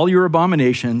with all your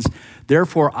abominations.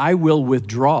 Therefore, I will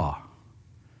withdraw,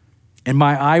 and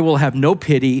my eye will have no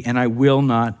pity, and I will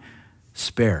not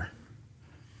spare.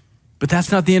 But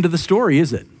that's not the end of the story,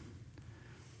 is it?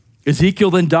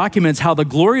 Ezekiel then documents how the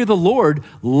glory of the Lord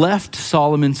left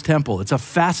Solomon's temple. It's a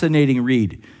fascinating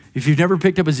read. If you've never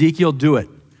picked up Ezekiel, do it.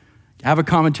 Have a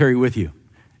commentary with you.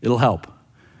 It'll help.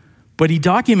 But he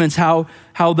documents how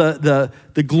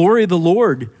the glory of the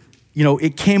Lord,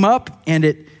 it came up and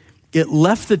it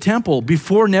left the temple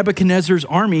before Nebuchadnezzar's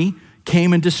army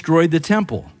came and destroyed the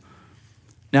temple.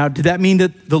 Now, did that mean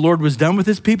that the Lord was done with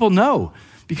his people? No,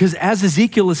 because as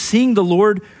Ezekiel is seeing the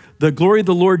glory of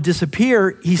the Lord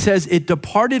disappear, he says it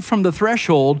departed from the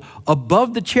threshold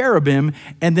above the cherubim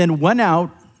and then went out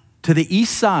to the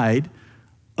east side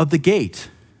of the gate,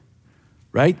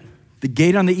 right? The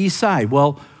gate on the east side.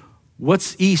 Well,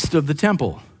 what's east of the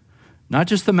temple? Not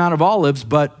just the Mount of Olives,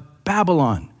 but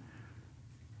Babylon,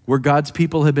 where God's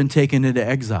people had been taken into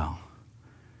exile.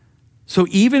 So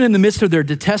even in the midst of their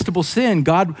detestable sin,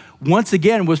 God once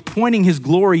again was pointing his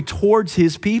glory towards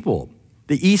his people,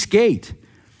 the east gate.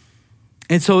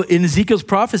 And so in Ezekiel's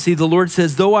prophecy, the Lord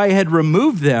says, though I had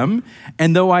removed them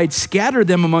and though I had scattered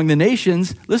them among the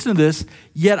nations, listen to this,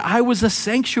 yet I was a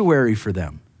sanctuary for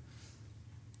them.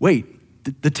 Wait,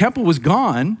 the temple was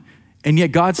gone, and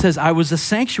yet God says, I was a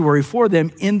sanctuary for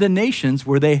them in the nations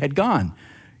where they had gone.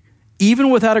 Even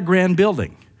without a grand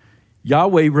building,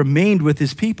 Yahweh remained with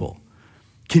his people,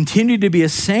 continued to be a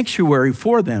sanctuary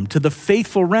for them, to the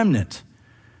faithful remnant.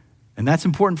 And that's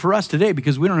important for us today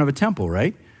because we don't have a temple,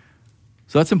 right?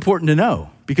 So that's important to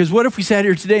know. Because what if we sat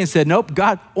here today and said, nope,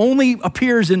 God only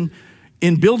appears in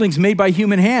buildings made by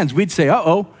human hands? We'd say,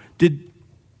 uh-oh, did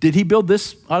he build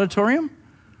this auditorium?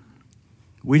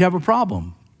 We'd have a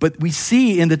problem. But we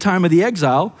see in the time of the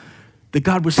exile that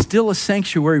God was still a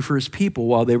sanctuary for his people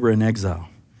while they were in exile.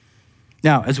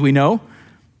 Now, as we know,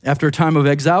 after a time of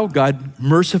exile, God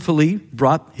mercifully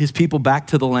brought his people back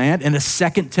to the land and a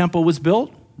second temple was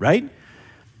built, right?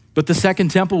 But the second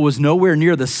temple was nowhere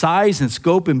near the size and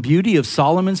scope and beauty of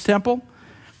Solomon's temple.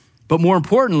 But more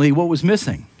importantly, what was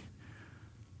missing?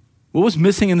 What was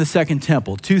missing in the second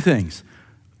temple? Two things.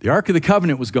 The Ark of the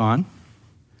Covenant was gone.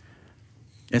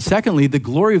 And secondly, the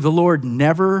glory of the Lord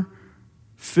never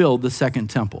filled the second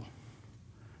temple.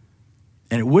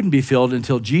 And it wouldn't be filled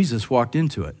until Jesus walked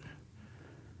into it.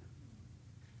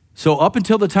 So up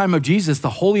until the time of Jesus, the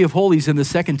Holy of Holies in the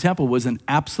second temple was an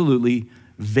absolutely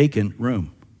vacant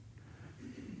room.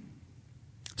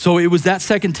 So it was that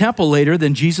second temple later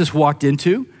than Jesus walked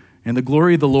into, and the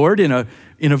glory of the Lord in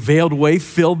a veiled way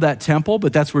filled that temple,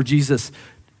 but that's where Jesus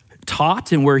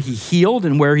taught and where he healed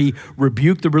and where he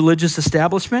rebuked the religious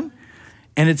establishment.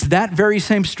 And it's that very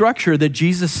same structure that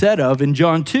Jesus said of in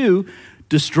John 2,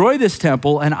 destroy this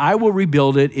temple and I will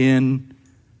rebuild it in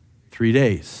 3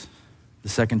 days, the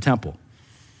second temple.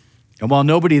 And while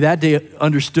nobody that day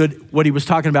understood what he was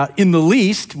talking about in the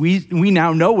least, we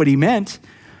now know what he meant.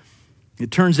 It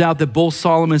turns out that both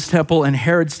Solomon's temple and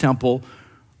Herod's temple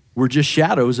were just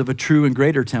shadows of a true and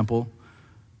greater temple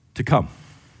to come.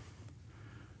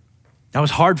 That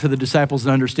was hard for the disciples to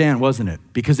understand, wasn't it?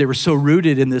 Because they were so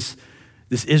rooted in this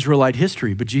Israelite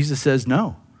history. But Jesus says,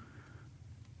 no,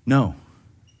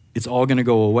 it's all going to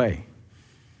go away.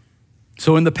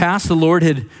 So in the past, the Lord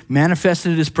had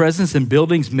manifested his presence in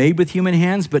buildings made with human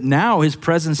hands, but now his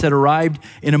presence had arrived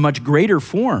in a much greater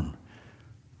form.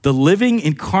 The living,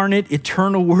 incarnate,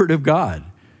 eternal Word of God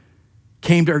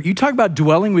came to earth. You talk about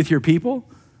dwelling with your people?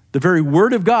 The very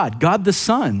Word of God, God the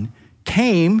Son,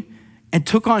 came and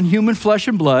took on human flesh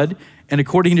and blood, and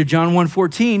according to John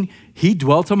 1:14, he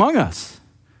dwelt among us.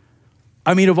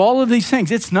 I mean, of all of these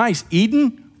things, it's nice.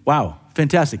 Eden, wow,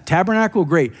 fantastic. Tabernacle,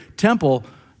 great. Temple,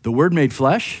 the Word made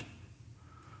flesh.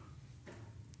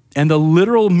 And the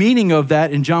literal meaning of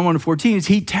that in John 1:14 is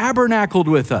he tabernacled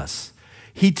with us.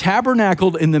 He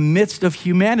tabernacled in the midst of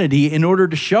humanity in order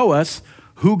to show us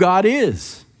who God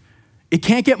is. It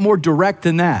can't get more direct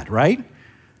than that, right?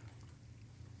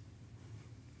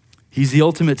 He's the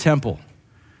ultimate temple.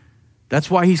 That's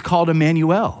why he's called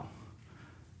Emmanuel,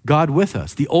 God with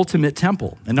us, the ultimate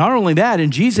temple. And not only that,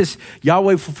 in Jesus,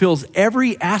 Yahweh fulfills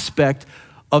every aspect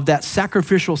of that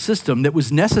sacrificial system that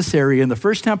was necessary in the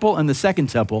first temple and the second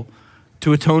temple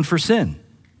to atone for sin.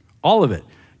 All of it.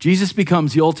 Jesus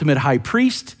becomes the ultimate high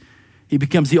priest. He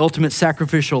becomes the ultimate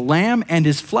sacrificial lamb, and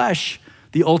his flesh,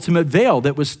 the ultimate veil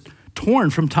that was torn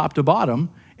from top to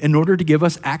bottom in order to give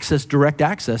us access, direct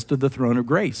access to the throne of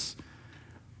grace.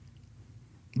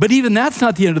 But even that's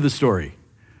not the end of the story,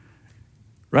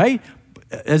 right?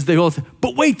 As they all say,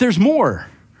 but wait, there's more.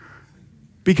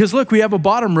 Because look, we have a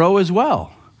bottom row as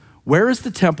well. Where is the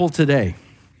temple today?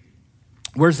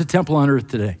 Where's the temple on earth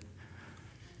today?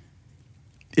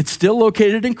 It's still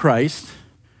located in Christ,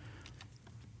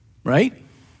 right?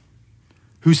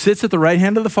 Who sits at the right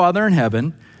hand of the Father in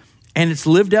heaven, and it's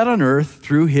lived out on earth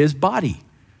through his body,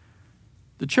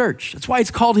 the church. That's why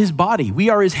it's called his body. We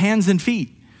are his hands and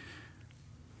feet.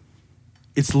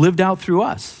 It's lived out through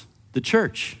us, the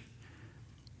church.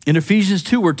 In Ephesians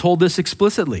 2, we're told this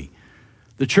explicitly.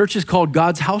 The church is called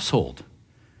God's household,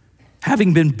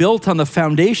 having been built on the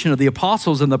foundation of the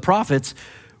apostles and the prophets,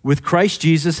 with Christ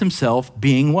Jesus himself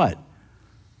being what?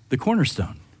 The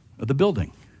cornerstone of the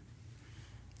building.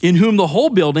 In whom the whole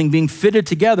building being fitted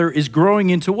together is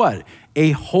growing into what?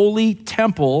 A holy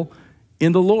temple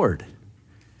in the Lord.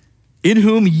 In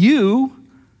whom you,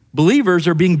 believers,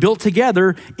 are being built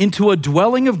together into a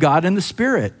dwelling of God in the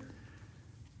Spirit.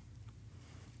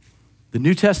 The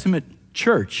New Testament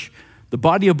church, the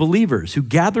body of believers who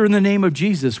gather in the name of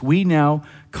Jesus, we now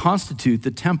constitute the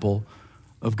temple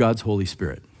of God's Holy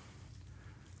Spirit.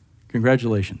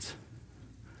 Congratulations.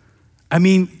 I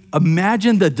mean,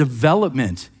 imagine the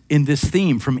development in this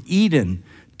theme from Eden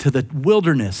to the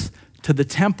wilderness, to the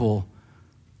temple,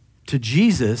 to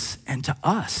Jesus, and to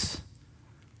us.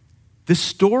 The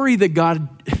story that God,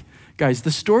 guys,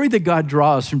 the story that God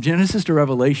draws from Genesis to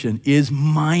Revelation is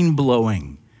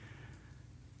mind-blowing.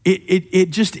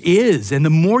 It just is. And the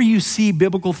more you see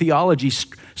biblical theology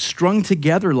strung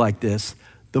together like this,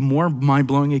 the more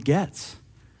mind-blowing it gets.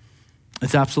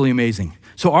 It's absolutely amazing.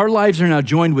 So our lives are now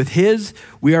joined with his.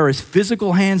 We are his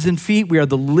physical hands and feet. We are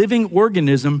the living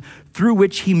organism through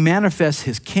which he manifests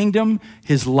his kingdom,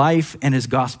 his life, and his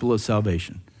gospel of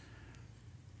salvation.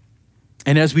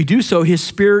 And as we do so, his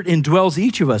Spirit indwells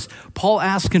each of us. Paul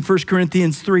asks in 1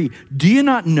 Corinthians 3, do you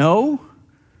not know?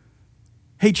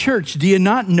 Hey, church, do you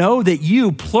not know that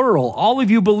you, plural, all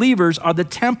of you believers, are the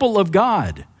temple of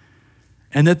God,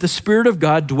 and that the Spirit of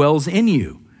God dwells in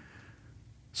you?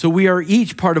 So we are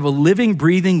each part of a living,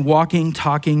 breathing, walking,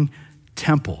 talking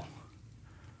temple.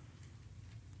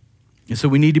 And so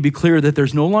we need to be clear that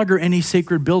there's no longer any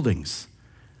sacred buildings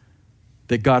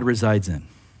that God resides in.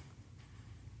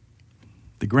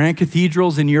 The grand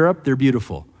cathedrals in Europe, they're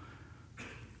beautiful.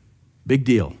 Big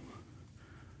deal.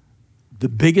 The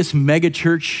biggest mega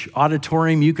church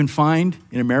auditorium you can find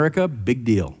in America, big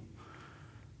deal.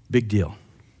 Big deal.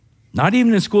 Not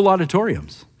even in school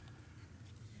auditoriums.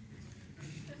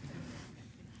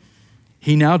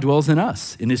 He now dwells in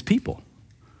us, in his people,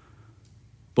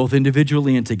 both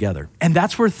individually and together. And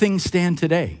that's where things stand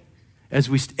today. As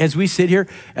we sit here,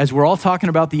 as we're all talking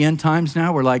about the end times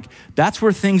now, we're like, that's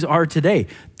where things are today.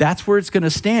 That's where it's going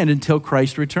to stand until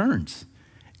Christ returns.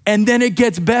 And then it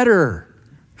gets better.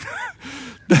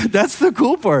 That's the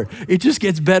cool part. It just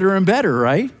gets better and better,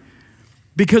 right?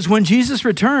 Because when Jesus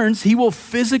returns, he will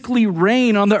physically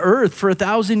reign on the earth for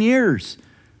 1,000 years.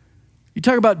 You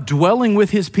talk about dwelling with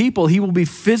his people, he will be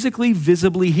physically,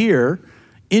 visibly here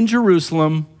in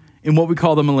Jerusalem in what we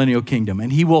call the millennial kingdom.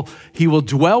 And he will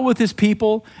dwell with his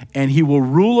people, and he will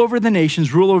rule over the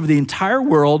nations, rule over the entire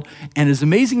world. And as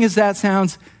amazing as that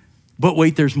sounds, but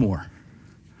wait, there's more.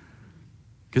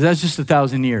 Because that's just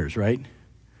 1,000 years, right?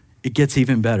 It gets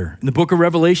even better. In the book of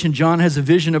Revelation, John has a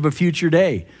vision of a future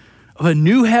day, of a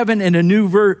new heaven and a new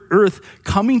earth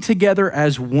coming together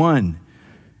as one.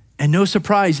 And no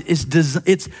surprise, it's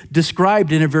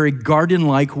described in a very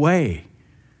garden-like way.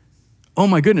 Oh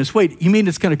my goodness, wait, you mean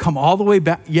it's going to come all the way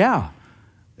back? Yeah,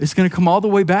 it's going to come all the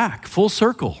way back, full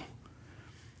circle.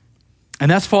 And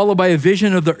that's followed by a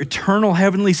vision of the eternal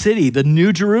heavenly city, the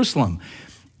New Jerusalem.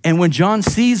 And when John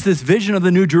sees this vision of the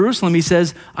New Jerusalem, he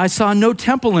says, I saw no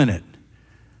temple in it.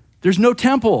 There's no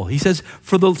temple. He says,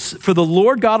 for the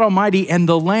Lord God Almighty and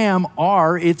the Lamb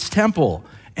are its temple.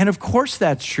 And of course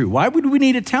that's true. Why would we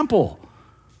need a temple?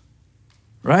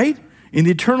 Right? In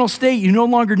the eternal state, you no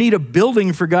longer need a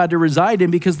building for God to reside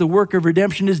in because the work of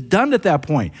redemption is done at that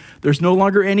point. There's no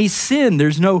longer any sin.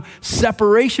 There's no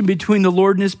separation between the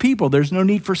Lord and his people. There's no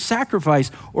need for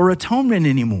sacrifice or atonement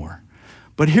anymore.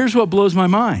 But here's what blows my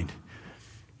mind.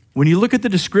 When you look at the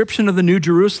description of the New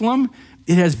Jerusalem,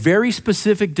 it has very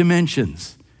specific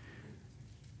dimensions.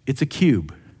 It's a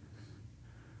cube.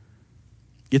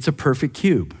 It's a perfect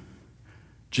cube,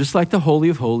 just like the Holy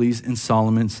of Holies in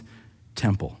Solomon's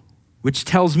temple, which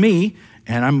tells me,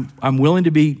 and I'm willing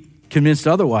to be convinced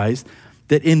otherwise,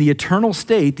 that in the eternal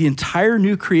state, the entire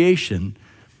new creation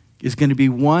is going to be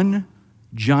one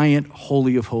giant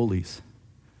Holy of Holies,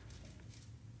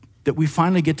 that we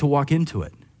finally get to walk into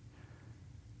it,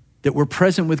 that we're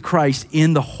present with Christ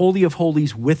in the Holy of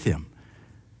Holies with him.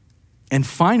 And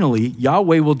finally,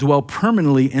 Yahweh will dwell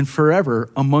permanently and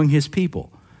forever among his people.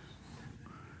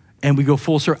 And we go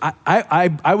full circle.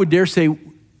 I would dare say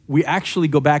we actually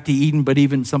go back to Eden, but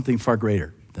even something far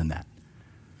greater than that.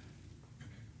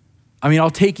 I mean, I'll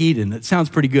take Eden. It sounds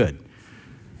pretty good.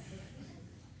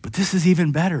 But this is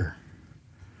even better.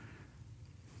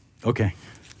 Okay,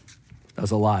 that was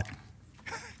a lot.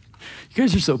 You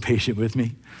guys are so patient with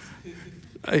me.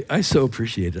 I so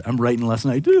appreciate it. I'm writing last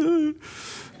night.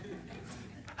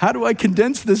 How do I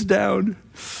condense this down?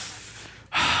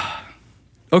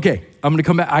 Okay, I'm going to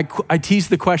come back. I teased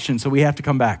the question, so we have to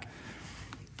come back.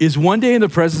 Is one day in the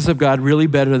presence of God really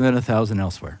better than 1,000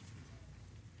 elsewhere?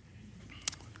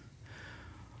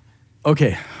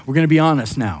 Okay, we're going to be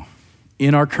honest now.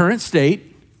 In our current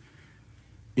state,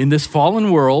 in this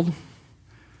fallen world,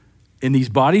 in these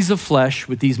bodies of flesh,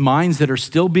 with these minds that are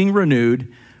still being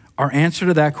renewed, our answer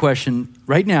to that question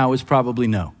right now is probably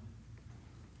no.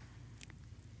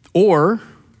 Or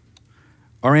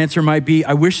our answer might be,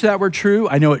 I wish that were true.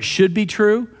 I know it should be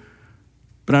true,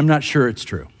 but I'm not sure it's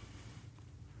true.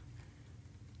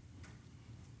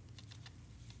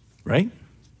 Right?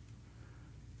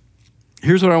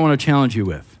 Here's what I want to challenge you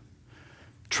with.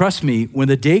 Trust me, when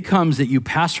the day comes that you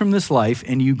pass from this life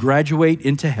and you graduate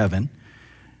into heaven,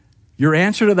 your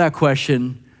answer to that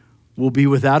question will be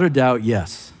without a doubt,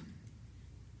 yes.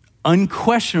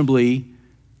 Unquestionably,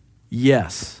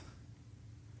 yes.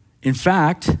 In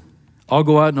fact, I'll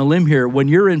go out on a limb here. When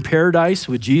you're in paradise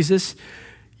with Jesus,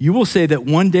 you will say that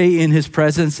one day in his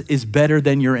presence is better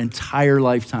than your entire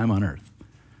lifetime on earth.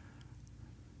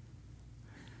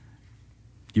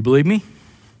 You believe me?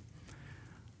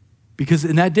 Because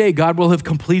in that day, God will have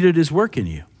completed his work in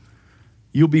you.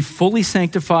 You'll be fully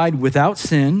sanctified without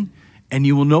sin, and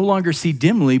you will no longer see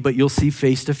dimly, but you'll see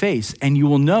face to face. And you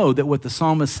will know that what the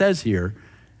psalmist says here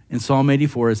in Psalm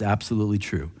 84 is absolutely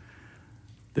true.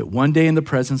 That one day in the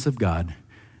presence of God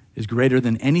is greater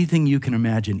than anything you can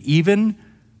imagine, even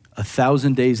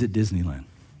 1,000 days at Disneyland.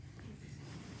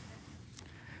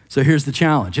 So here's the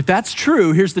challenge. If that's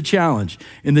true, here's the challenge.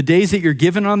 In the days that you're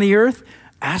given on the earth,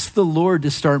 ask the Lord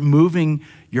to start moving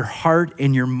your heart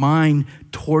and your mind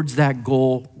towards that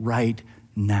goal right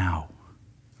now.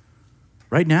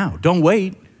 Right now. Don't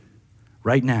wait.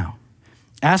 Right now.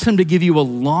 Ask him to give you a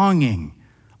longing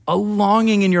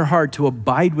in your heart to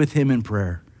abide with him in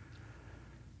prayer.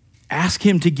 Ask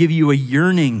him to give you a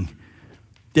yearning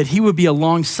that he would be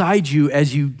alongside you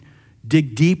as you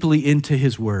dig deeply into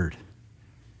his word.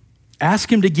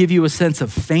 Ask him to give you a sense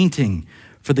of fainting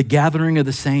for the gathering of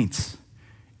the saints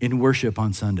in worship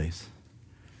on Sundays.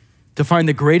 To find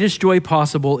the greatest joy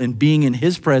possible in being in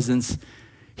his presence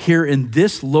here in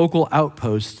this local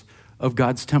outpost of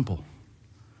God's temple.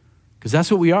 Because that's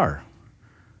what we are.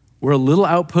 We're a little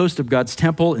outpost of God's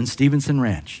temple in Stevenson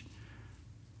Ranch.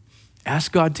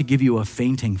 Ask God to give you a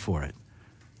fainting for it.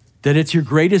 That it's your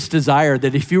greatest desire,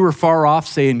 that if you were far off,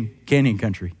 say in Canyon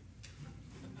Country,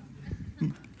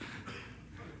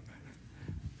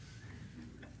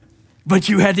 but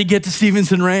you had to get to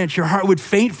Stevenson Ranch, your heart would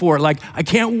faint for it. Like, I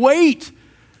can't wait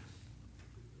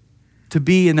to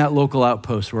be in that local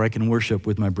outpost where I can worship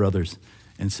with my brothers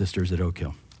and sisters at Oak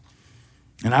Hill.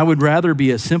 And I would rather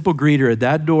be a simple greeter at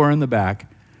that door in the back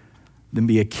than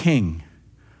be a king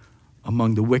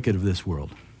among the wicked of this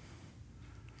world.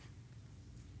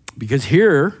 Because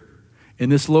here In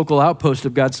this local outpost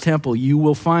of God's temple, you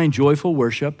will find joyful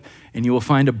worship and you will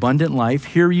find abundant life.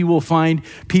 Here you will find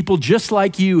people just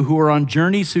like you who are on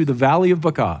journeys through the valley of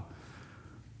Baca.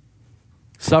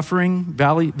 Suffering,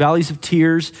 valleys of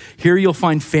tears. Here you'll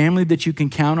find family that you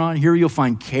can count on. Here you'll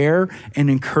find care and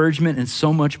encouragement and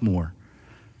so much more.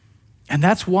 And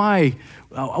that's why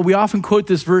we often quote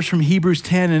this verse from Hebrews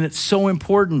 10, and it's so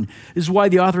important. This is why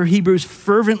the author of Hebrews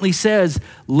fervently says,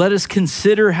 let us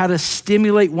consider how to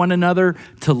stimulate one another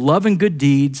to love and good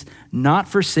deeds, not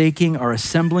forsaking or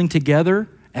assembling together,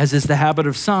 as is the habit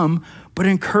of some, but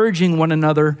encouraging one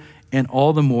another, and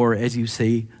all the more as you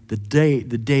see the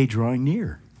day drawing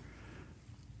near.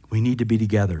 We need to be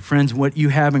together. Friends, what you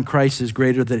have in Christ is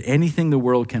greater than anything the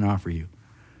world can offer you.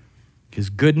 His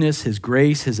goodness, his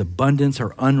grace, his abundance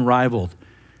are unrivaled.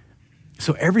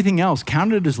 So everything else,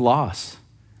 count it as loss.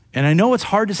 And I know it's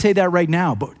hard to say that right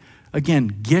now, but again,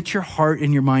 get your heart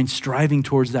and your mind striving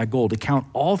towards that goal, to count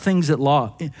all things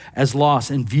as loss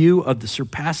in view of the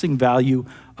surpassing value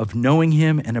of knowing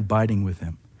him and abiding with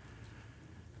him.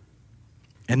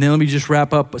 And then let me just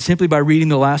wrap up simply by reading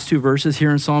the last two verses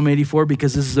here in Psalm 84,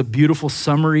 because this is a beautiful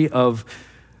summary of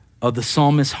the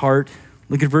psalmist's heart.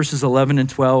 Look at verses 11 and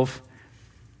 12.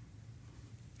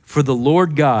 For the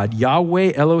Lord God,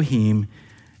 Yahweh Elohim,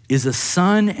 is a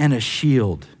sun and a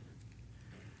shield.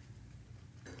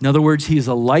 In other words, he is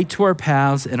a light to our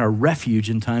paths and a refuge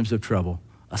in times of trouble.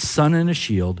 A sun and a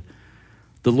shield.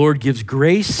 The Lord gives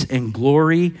grace and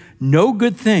glory. No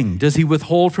good thing does he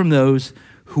withhold from those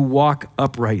who walk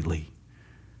uprightly.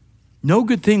 No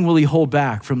good thing will he hold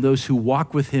back from those who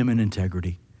walk with him in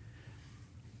integrity.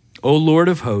 O Lord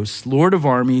of hosts, Lord of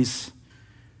armies,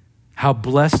 how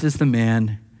blessed is the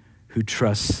man who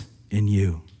trusts in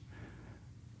you.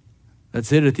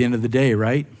 That's it at the end of the day,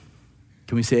 right?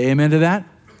 Can we say amen to that?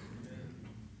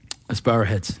 Let's bow our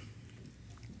heads.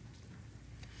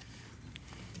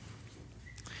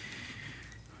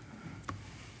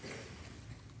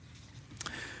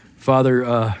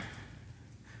 Father,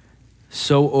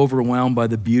 so overwhelmed by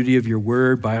the beauty of your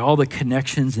word, by all the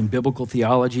connections in biblical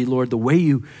theology, Lord, the way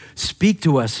you speak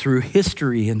to us through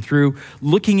history and through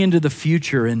looking into the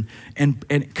future and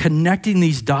connecting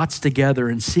these dots together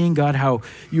and seeing, God, how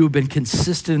you have been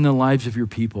consistent in the lives of your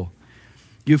people.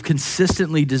 You've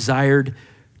consistently desired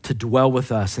to dwell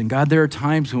with us. And God, there are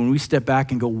times when we step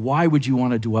back and go, why would you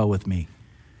want to dwell with me?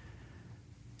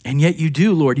 And yet you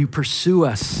do, Lord. You pursue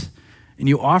us and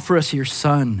you offer us your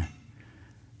Son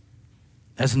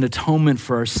as an atonement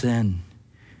for our sin.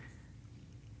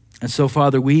 And so,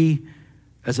 Father, we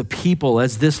as a people,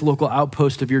 as this local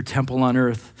outpost of your temple on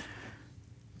earth,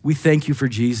 we thank you for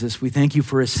Jesus. We thank you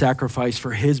for his sacrifice,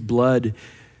 for his blood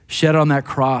shed on that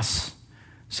cross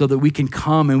so that we can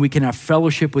come and we can have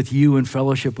fellowship with you and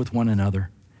fellowship with one another.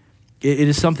 It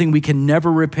is something we can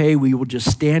never repay. We will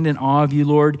just stand in awe of you,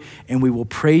 Lord, and we will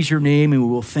praise your name and we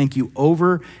will thank you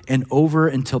over and over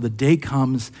until the day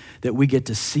comes that we get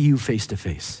to see you face to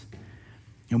face.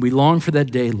 And we long for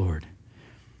that day, Lord.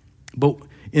 But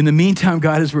in the meantime,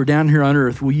 God, as we're down here on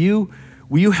earth, will you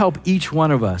help each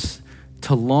one of us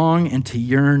to long and to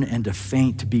yearn and to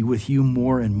faint to be with you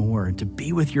more and more and to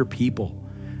be with your people,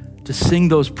 to sing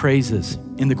those praises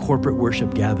in the corporate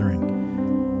worship gathering.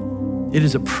 It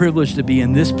is a privilege to be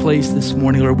in this place this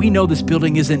morning, Lord. We know this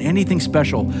building isn't anything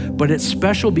special, but it's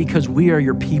special because we are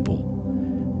your people.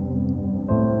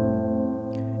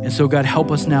 And so, God, help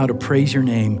us now to praise your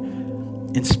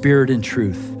name in spirit and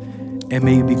truth. And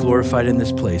may you be glorified in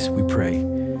this place, we pray.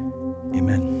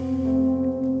 Amen.